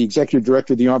 the executive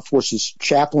director of the Armed Forces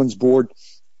Chaplains Board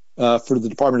for the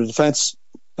Department of Defense.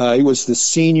 He was the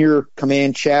senior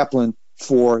command chaplain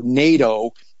for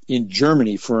NATO in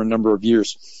Germany for a number of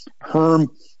years. Herm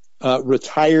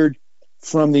retired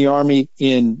from the Army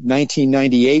in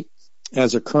 1998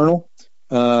 as a colonel,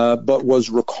 but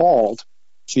was recalled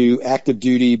to active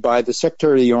duty by the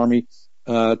Secretary of the Army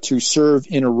to serve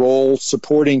in a role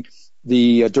supporting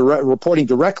reporting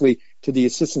directly to the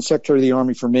Assistant Secretary of the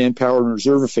Army for Manpower and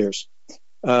Reserve Affairs.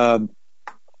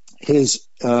 His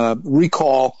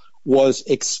recall was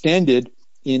extended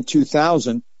in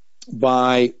 2000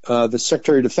 by the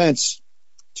Secretary of Defense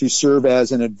to serve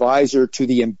as an advisor to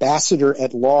the ambassador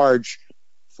at large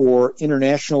for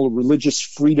international religious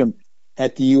freedom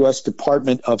at the U.S.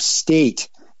 Department of State.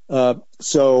 Herm's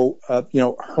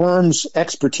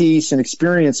expertise and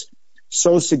experience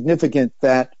so significant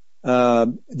that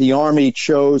the Army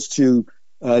chose to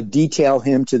detail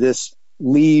him to this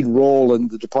lead role in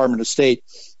the Department of State.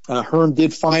 Herm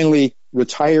did finally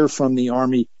retire from the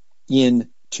Army in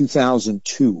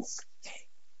 2002.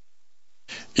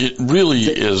 It really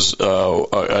is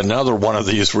another one of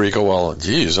these where you go, well,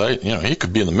 geez, he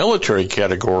could be in the military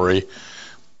category,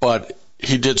 but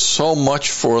he did so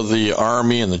much for the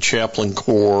Army and the Chaplain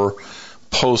Corps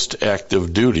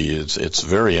post-active duty. It's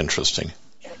very interesting.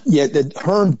 Yeah,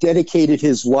 Herm dedicated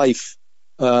his life,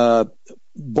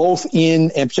 both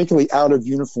in and particularly out of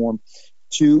uniform,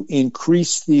 to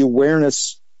increase the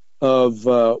awareness of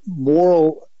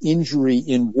moral injury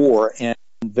in war and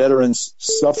veterans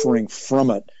suffering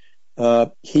from it.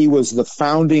 He was the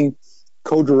founding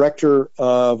co-director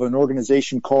of an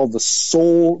organization called the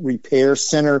Soul Repair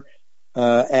Center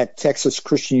at Texas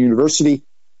Christian University,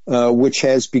 which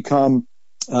has become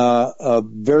a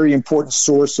very important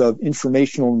source of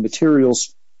informational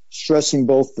materials stressing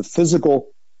both the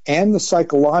physical and the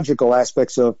psychological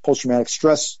aspects of post-traumatic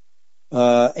stress,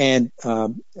 and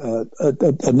a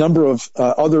number of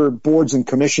other boards and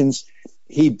commissions.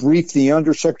 He briefed the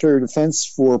Undersecretary of Defense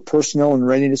for Personnel and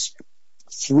Readiness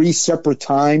 3 separate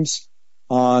times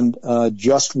on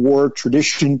just war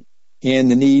tradition and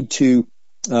the need to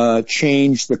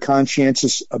change the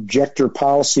conscientious objector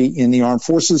policy in the armed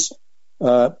forces.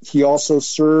 He also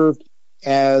served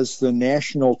as the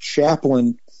national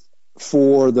chaplain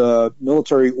for the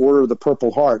Military Order of the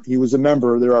Purple Heart. He was a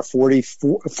member. There are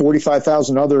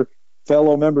 45,000 other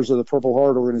fellow members of the Purple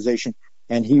Heart organization,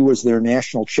 and he was their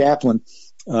national chaplain.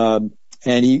 And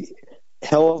he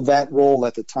held that role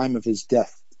at the time of his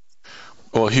death.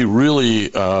 Well, he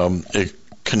really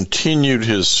continued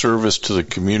his service to the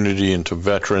community and to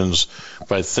veterans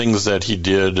by things that he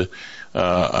did.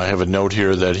 I have a note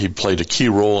here that he played a key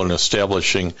role in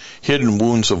establishing Hidden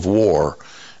Wounds of War,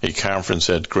 a conference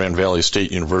at Grand Valley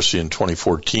State University in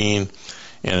 2014,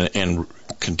 and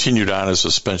continued on as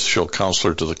a special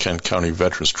counselor to the Kent County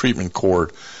Veterans Treatment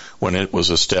Court when it was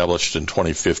established in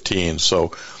 2015.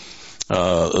 So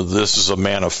this is a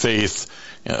man of faith,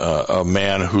 a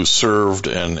man who served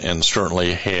and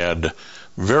certainly had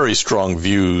very strong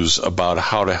views about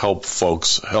how to help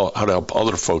folks, how to help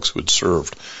other folks who had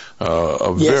served. He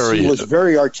was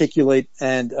very articulate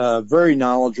and very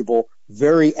knowledgeable,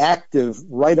 very active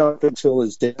right up until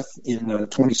his death in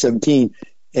 2017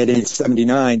 at age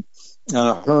 79.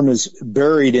 Herm is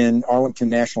buried in Arlington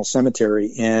National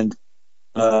Cemetery, and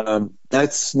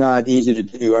that's not easy to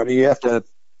do. I mean, you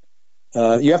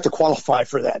have to qualify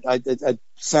for that. It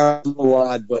sounds a little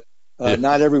odd, but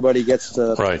not everybody gets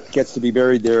to be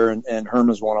buried there, and Herm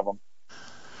is one of them.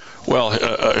 Well,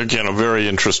 again, a very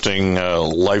interesting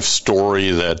life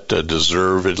story that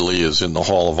deservedly is in the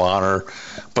Hall of Honor.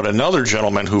 But another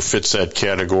gentleman who fits that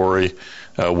category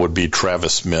would be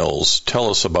Travis Mills.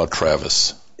 Tell us about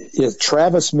Travis. Yeah,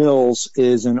 Travis Mills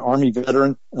is an Army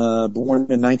veteran, born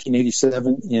in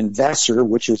 1987 in Vassar,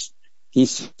 which is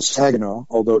east of Saginaw,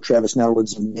 although Travis now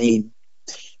lives in Maine.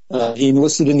 He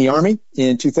enlisted in the Army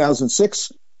in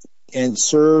 2006 and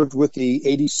served with the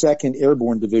 82nd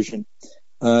Airborne Division.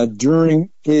 During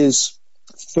his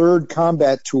third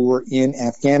combat tour in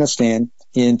Afghanistan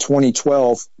in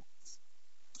 2012,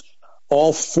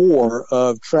 all 4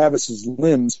 of Travis's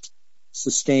limbs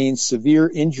sustained severe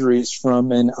injuries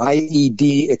from an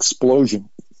IED explosion.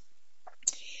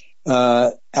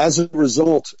 As a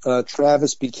result,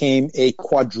 Travis became a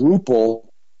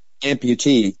quadruple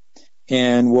amputee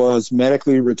and was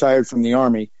medically retired from the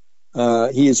Army.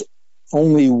 He is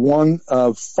only one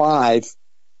of 5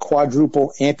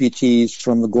 quadruple amputees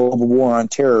from the global war on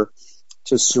terror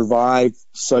to survive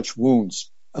such wounds.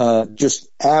 Just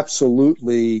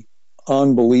absolutely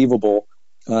unbelievable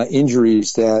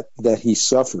injuries that he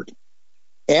suffered.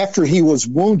 After he was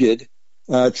wounded,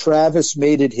 Travis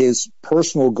made it his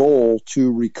personal goal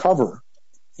to recover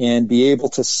and be able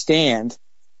to stand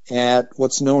at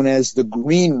what's known as the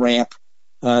green ramp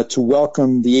to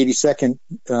welcome the 82nd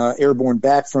Airborne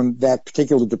back from that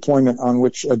particular deployment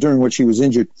during which he was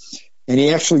injured. And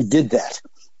he actually did that.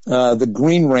 The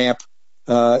green ramp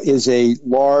is a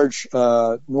large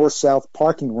north-south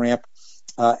parking ramp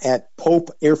at Pope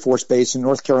Air Force Base in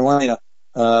North Carolina,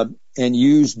 and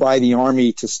used by the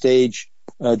Army to stage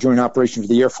joint operations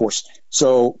for the Air Force.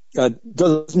 So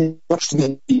doesn't much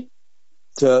to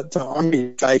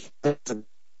Army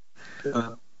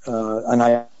and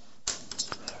I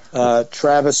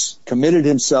Travis committed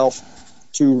himself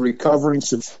to recovering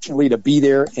sufficiently to be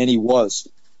there, and he was.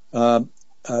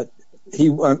 He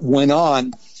went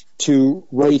on to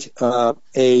write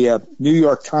a New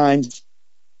York Times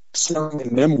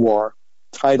memoir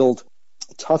titled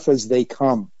Tough as They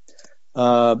Come.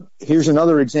 Here's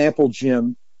another example,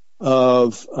 Jim,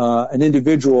 of an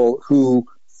individual who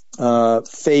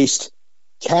faced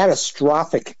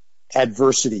catastrophic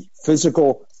adversity,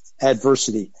 physical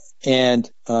adversity, and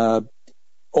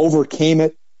overcame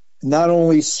it, not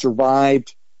only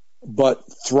survived, but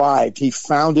thrived. He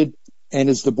founded and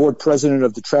is the board president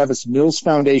of the Travis Mills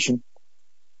Foundation.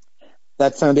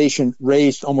 That foundation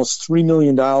raised almost $3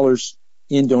 million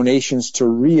in donations to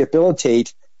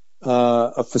rehabilitate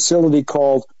a facility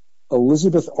called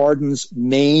Elizabeth Arden's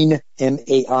Maine,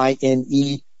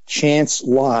 M-A-I-N-E, Chance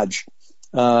Lodge.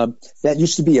 That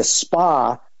used to be a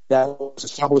spa that was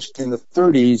established in the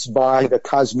 30s by the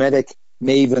cosmetic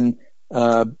maven,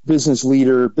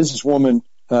 businesswoman,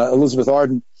 Elizabeth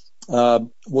Arden,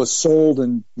 was sold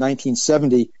in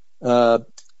 1970.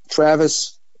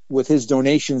 Travis, with his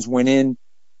donations, went in,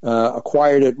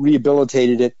 acquired it,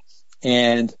 rehabilitated it,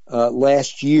 and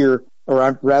last year,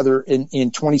 or rather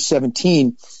in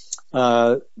 2017,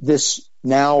 this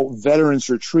now Veterans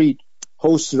Retreat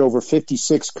hosted over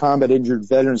 56 combat-injured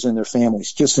veterans and their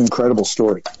families. Just an incredible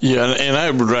story. Yeah, and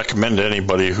I would recommend to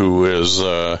anybody who is,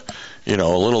 a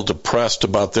little depressed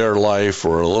about their life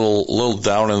or a little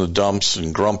down in the dumps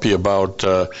and grumpy about,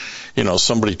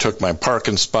 somebody took my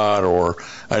parking spot, or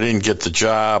I didn't get the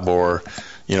job, or,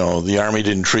 the Army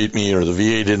didn't treat me, or the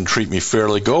VA didn't treat me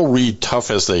fairly. Go read Tough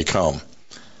as They Come.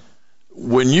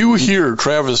 When you hear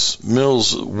Travis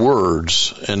Mills'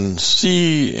 words and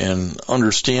see and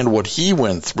understand what he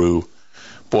went through,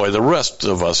 boy, the rest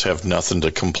of us have nothing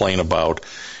to complain about.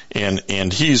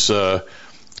 And he's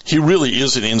he really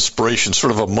is an inspiration,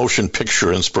 sort of a motion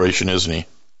picture inspiration, isn't he?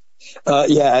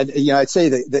 I'd say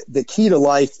the key to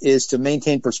life is to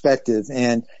maintain perspective.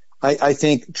 And I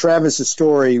think Travis's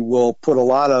story will put a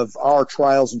lot of our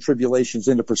trials and tribulations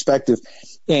into perspective.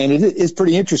 And it is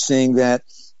pretty interesting that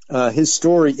his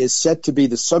story is set to be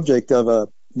the subject of a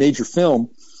major film,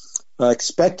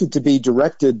 expected to be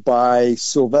directed by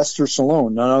Sylvester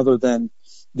Stallone, none other than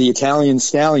the Italian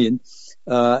Stallion,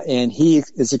 and he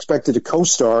is expected to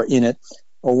co-star in it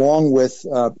along with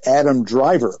Adam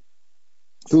Driver,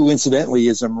 who incidentally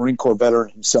is a Marine Corps veteran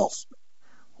himself.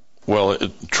 Well,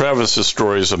 Travis's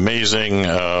story is amazing.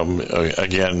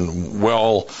 Again,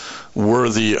 well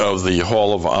worthy of the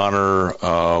Hall of Honor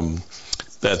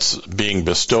that's being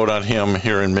bestowed on him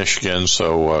here in Michigan.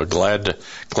 So glad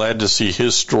to see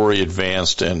his story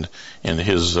advanced and in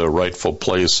his rightful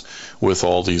place with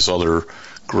all these other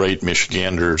great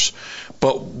Michiganders.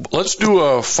 But let's do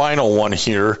a final one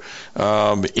here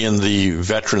in the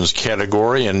veterans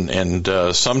category,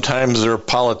 and sometimes they're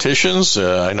politicians.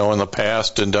 I know in the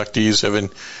past inductees have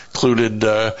included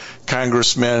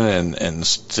congressmen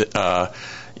and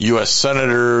U.S.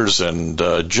 senators and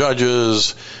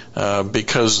judges,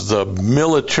 because the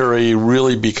military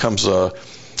really becomes a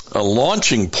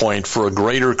launching point for a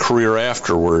greater career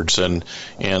afterwards. And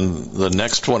the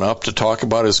next one up to talk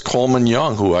about is Coleman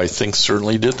Young, who I think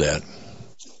certainly did that.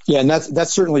 Yeah, and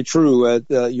that's certainly true.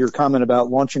 Your comment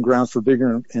about launching grounds for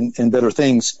bigger and better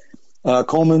things.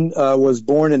 Coleman was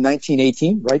born in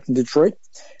 1918, right in Detroit.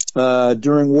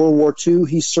 During World War II,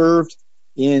 he served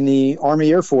in the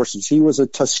Army Air Forces. He was a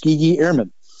Tuskegee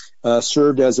Airman,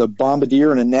 served as a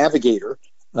bombardier and a navigator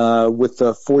with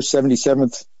the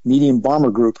 477th Medium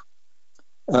Bomber Group.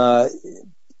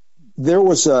 There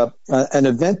was an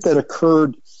event that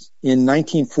occurred in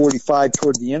 1945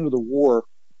 toward the end of the war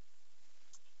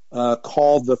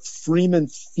called the Freeman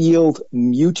Field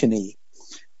Mutiny.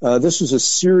 This was a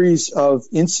series of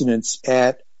incidents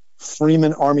at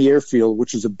Freeman Army Airfield,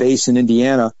 which is a base in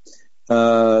Indiana.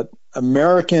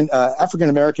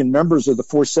 African-American members of the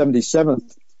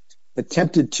 477th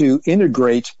attempted to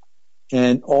integrate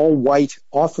an all-white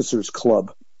officers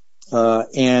club.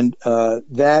 And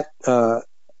that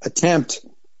attempt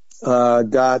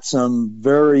got some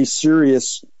very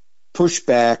serious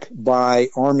pushback by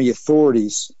Army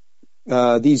authorities.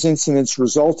 These incidents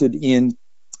resulted in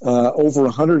over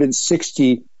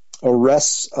 160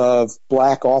 arrests of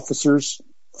black officers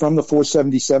from the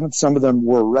 477th. Some of them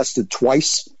were arrested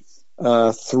twice.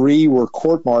 3 were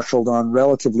court-martialed on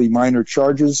relatively minor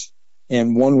charges,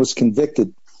 and 1 was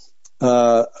convicted.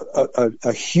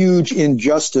 A huge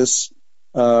injustice,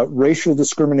 racial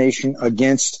discrimination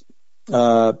against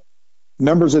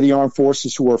members of the armed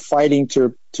forces who are fighting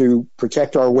to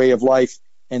protect our way of life,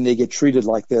 and they get treated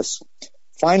like this.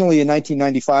 Finally, in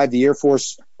 1995, the Air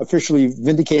Force officially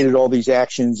vindicated all these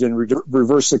actions and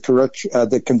reversed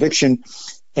the conviction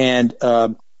and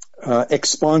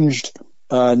expunged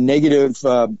negative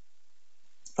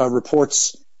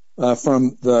reports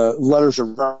from the letters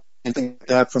of and things like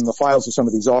that from the files of some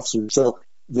of these officers. So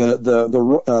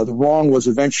the wrong was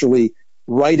eventually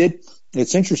righted.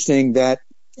 It's interesting that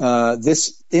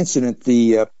this incident,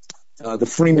 the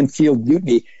Freeman Field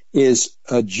Mutiny, is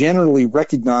generally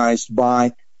recognized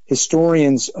by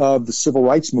historians of the civil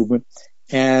rights movement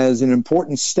as an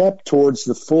important step towards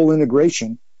the full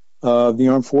integration of the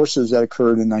armed forces that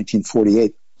occurred in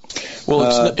 1948.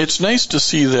 Well, it's nice to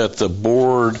see that the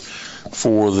board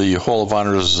for the Hall of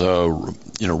Honor is,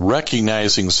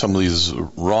 recognizing some of these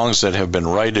wrongs that have been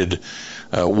righted,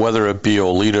 whether it be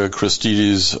Oleta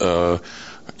Christides, a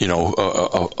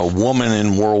woman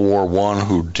in World War I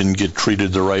who didn't get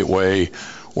treated the right way,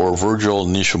 or Virgil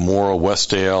Nishimura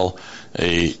Westdale,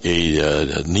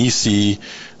 a Nisi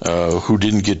who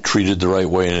didn't get treated the right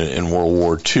way in World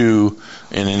War II,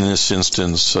 and in this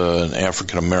instance, an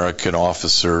African-American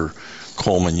officer,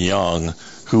 Coleman Young,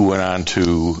 who went on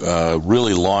to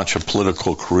really launch a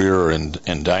political career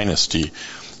and dynasty.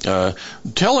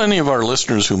 Tell any of our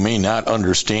listeners who may not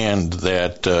understand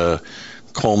that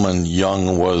Coleman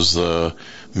Young was the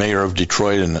mayor of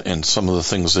Detroit and some of the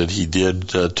things that he did.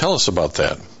 Tell us about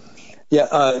that.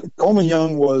 Yeah, Coleman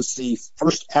Young was the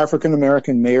first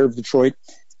African-American mayor of Detroit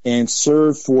and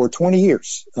served for 20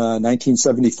 years,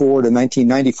 1974 to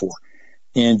 1994.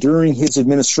 And during his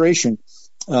administration,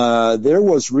 there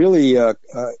was really,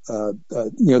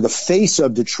 the face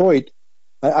of Detroit.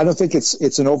 I don't think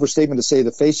it's an overstatement to say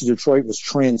the face of Detroit was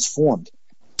transformed.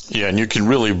 Yeah, and you can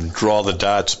really draw the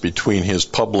dots between his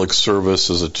public service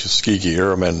as a Tuskegee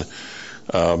Airman,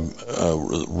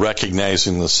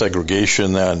 recognizing the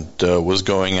segregation that was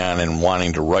going on and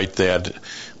wanting to right that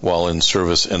while in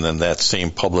service, and then that same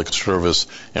public service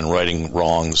and righting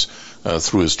wrongs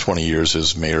through his 20 years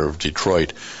as mayor of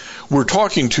Detroit. We're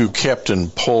talking to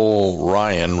Captain Paul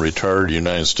Ryan, retired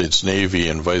United States Navy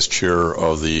and vice chair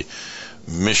of the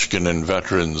Michigan and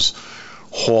Veterans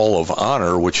Hall of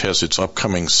Honor, which has its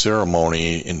upcoming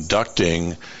ceremony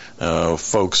inducting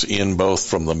folks in both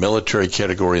from the military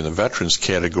category and the veterans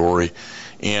category.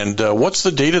 And what's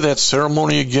the date of that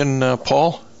ceremony again,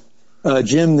 Paul?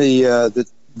 Jim,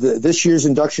 this year's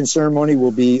induction ceremony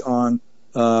will be on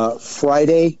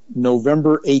Friday,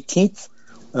 November 18th.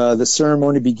 The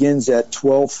ceremony begins at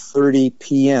 12:30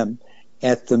 p.m.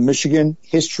 at the Michigan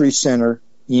History Center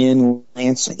in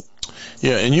Lansing.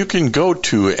 Yeah, and you can go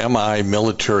to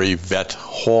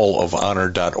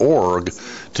MIMilitaryVetHallOfHonor.org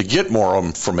to get more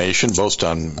information, both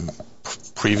on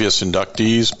previous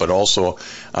inductees, but also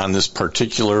on this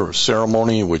particular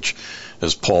ceremony, which,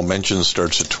 as Paul mentioned,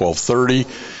 starts at 12:30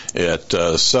 at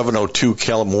 702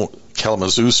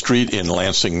 Kalamazoo Street in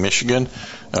Lansing, Michigan.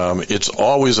 It's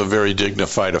always a very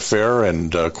dignified affair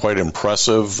and quite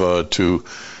impressive to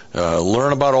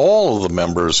learn about all of the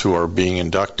members who are being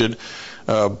inducted.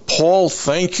 Paul,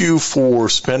 thank you for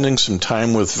spending some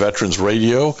time with Veterans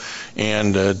Radio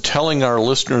and telling our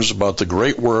listeners about the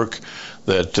great work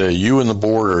that you and the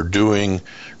board are doing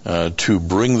to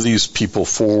bring these people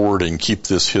forward and keep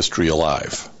this history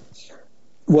alive.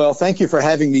 Well, thank you for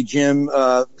having me, Jim.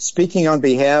 Speaking on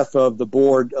behalf of the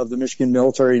board of the Michigan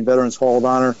Military and Veterans Hall of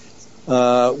Honor,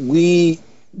 we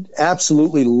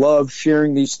absolutely love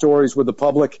sharing these stories with the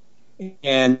public.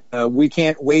 And we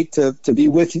can't wait to be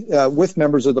with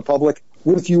members of the public,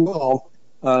 with you all,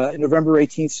 November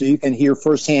 18th, so you can hear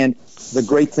firsthand the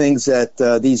great things that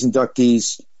these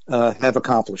inductees have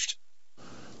accomplished.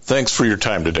 Thanks for your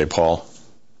time today, Paul.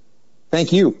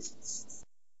 Thank you.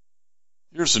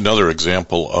 Here's another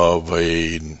example of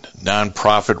a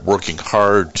nonprofit working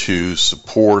hard to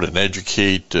support and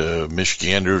educate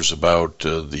Michiganders about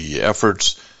the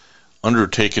efforts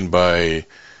undertaken by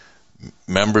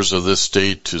members of this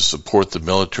state to support the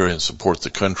military and support the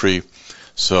country.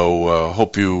 So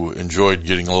hope you enjoyed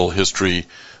getting a little history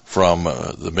from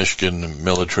the Michigan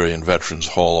Military and Veterans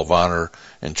Hall of Honor,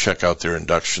 and check out their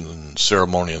induction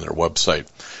ceremony on their website.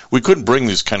 We couldn't bring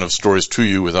these kind of stories to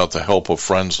you without the help of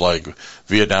friends like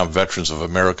Vietnam Veterans of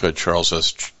America, Charles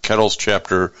S. Kettles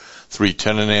Chapter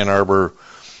 310 in Ann Arbor,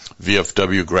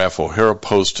 VFW Graf O'Hara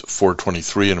Post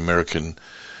 423 in American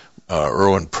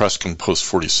Irwin Preston Post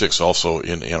 46, also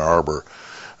in Ann Arbor.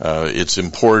 It's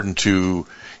important to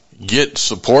get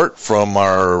support from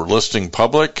our listening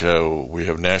public. We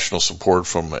have national support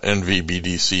from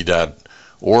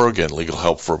NVBDC.org and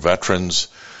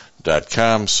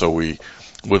LegalHelpForVeterans.com. So we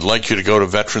would like you to go to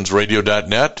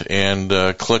veteransradio.net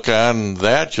and click on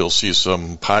that. You'll see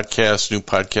some podcasts, new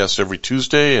podcasts every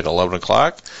Tuesday at 11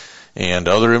 o'clock. and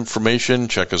other information.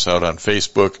 Check us out on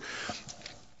Facebook.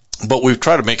 But we've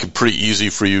tried to make it pretty easy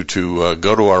for you to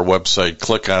go to our website,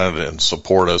 click on it, and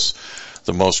support us.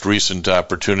 The most recent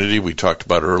opportunity we talked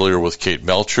about earlier with Kate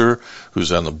Melcher,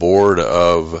 who's on the board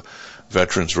of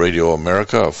Veterans Radio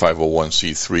America, a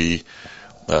 501c3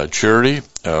 charity.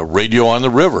 Radio on the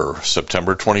River,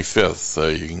 September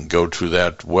 25th. You can go to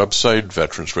that website,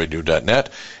 veteransradio.net,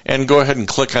 and go ahead and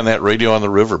click on that Radio on the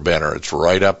River banner. It's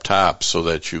right up top so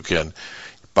that you can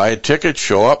buy a ticket,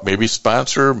 show up, maybe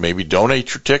sponsor, maybe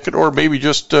donate your ticket, or maybe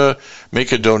just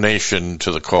make a donation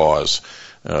to the cause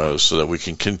so that we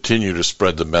can continue to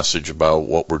spread the message about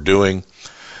what we're doing.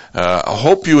 I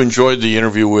hope you enjoyed the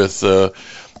interview with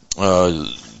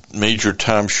Major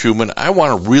Tom Schumann. I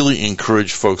want to really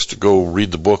encourage folks to go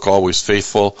read the book, Always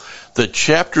Faithful. The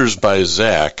chapters by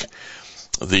Zach,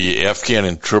 the Afghan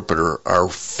interpreter, are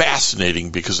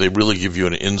fascinating because they really give you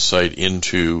an insight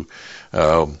into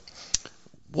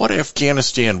what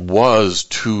Afghanistan was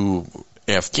to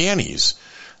Afghanis,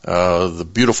 the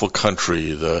beautiful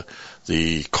country,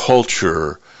 the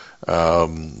culture,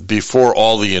 before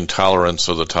all the intolerance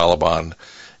of the Taliban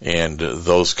and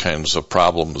those kinds of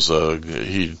problems.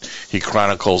 He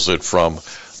chronicles it from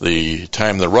the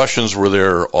time the Russians were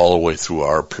there all the way through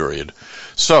our period.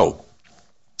 So,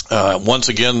 once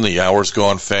again, the hour's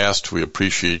gone fast. We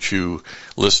appreciate you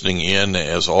listening in,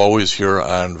 as always, here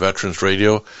on Veterans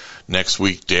Radio. Next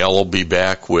week, Dale will be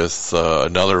back with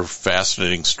another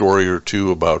fascinating story or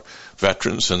two about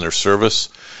veterans and their service.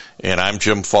 And I'm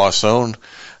Jim Fossone.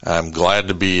 I'm glad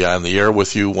to be on the air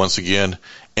with you once again.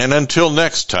 And until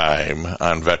next time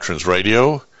on Veterans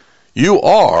Radio, you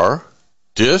are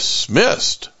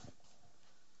dismissed.